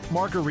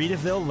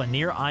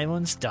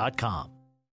campmargaritavillelanierIslands.com.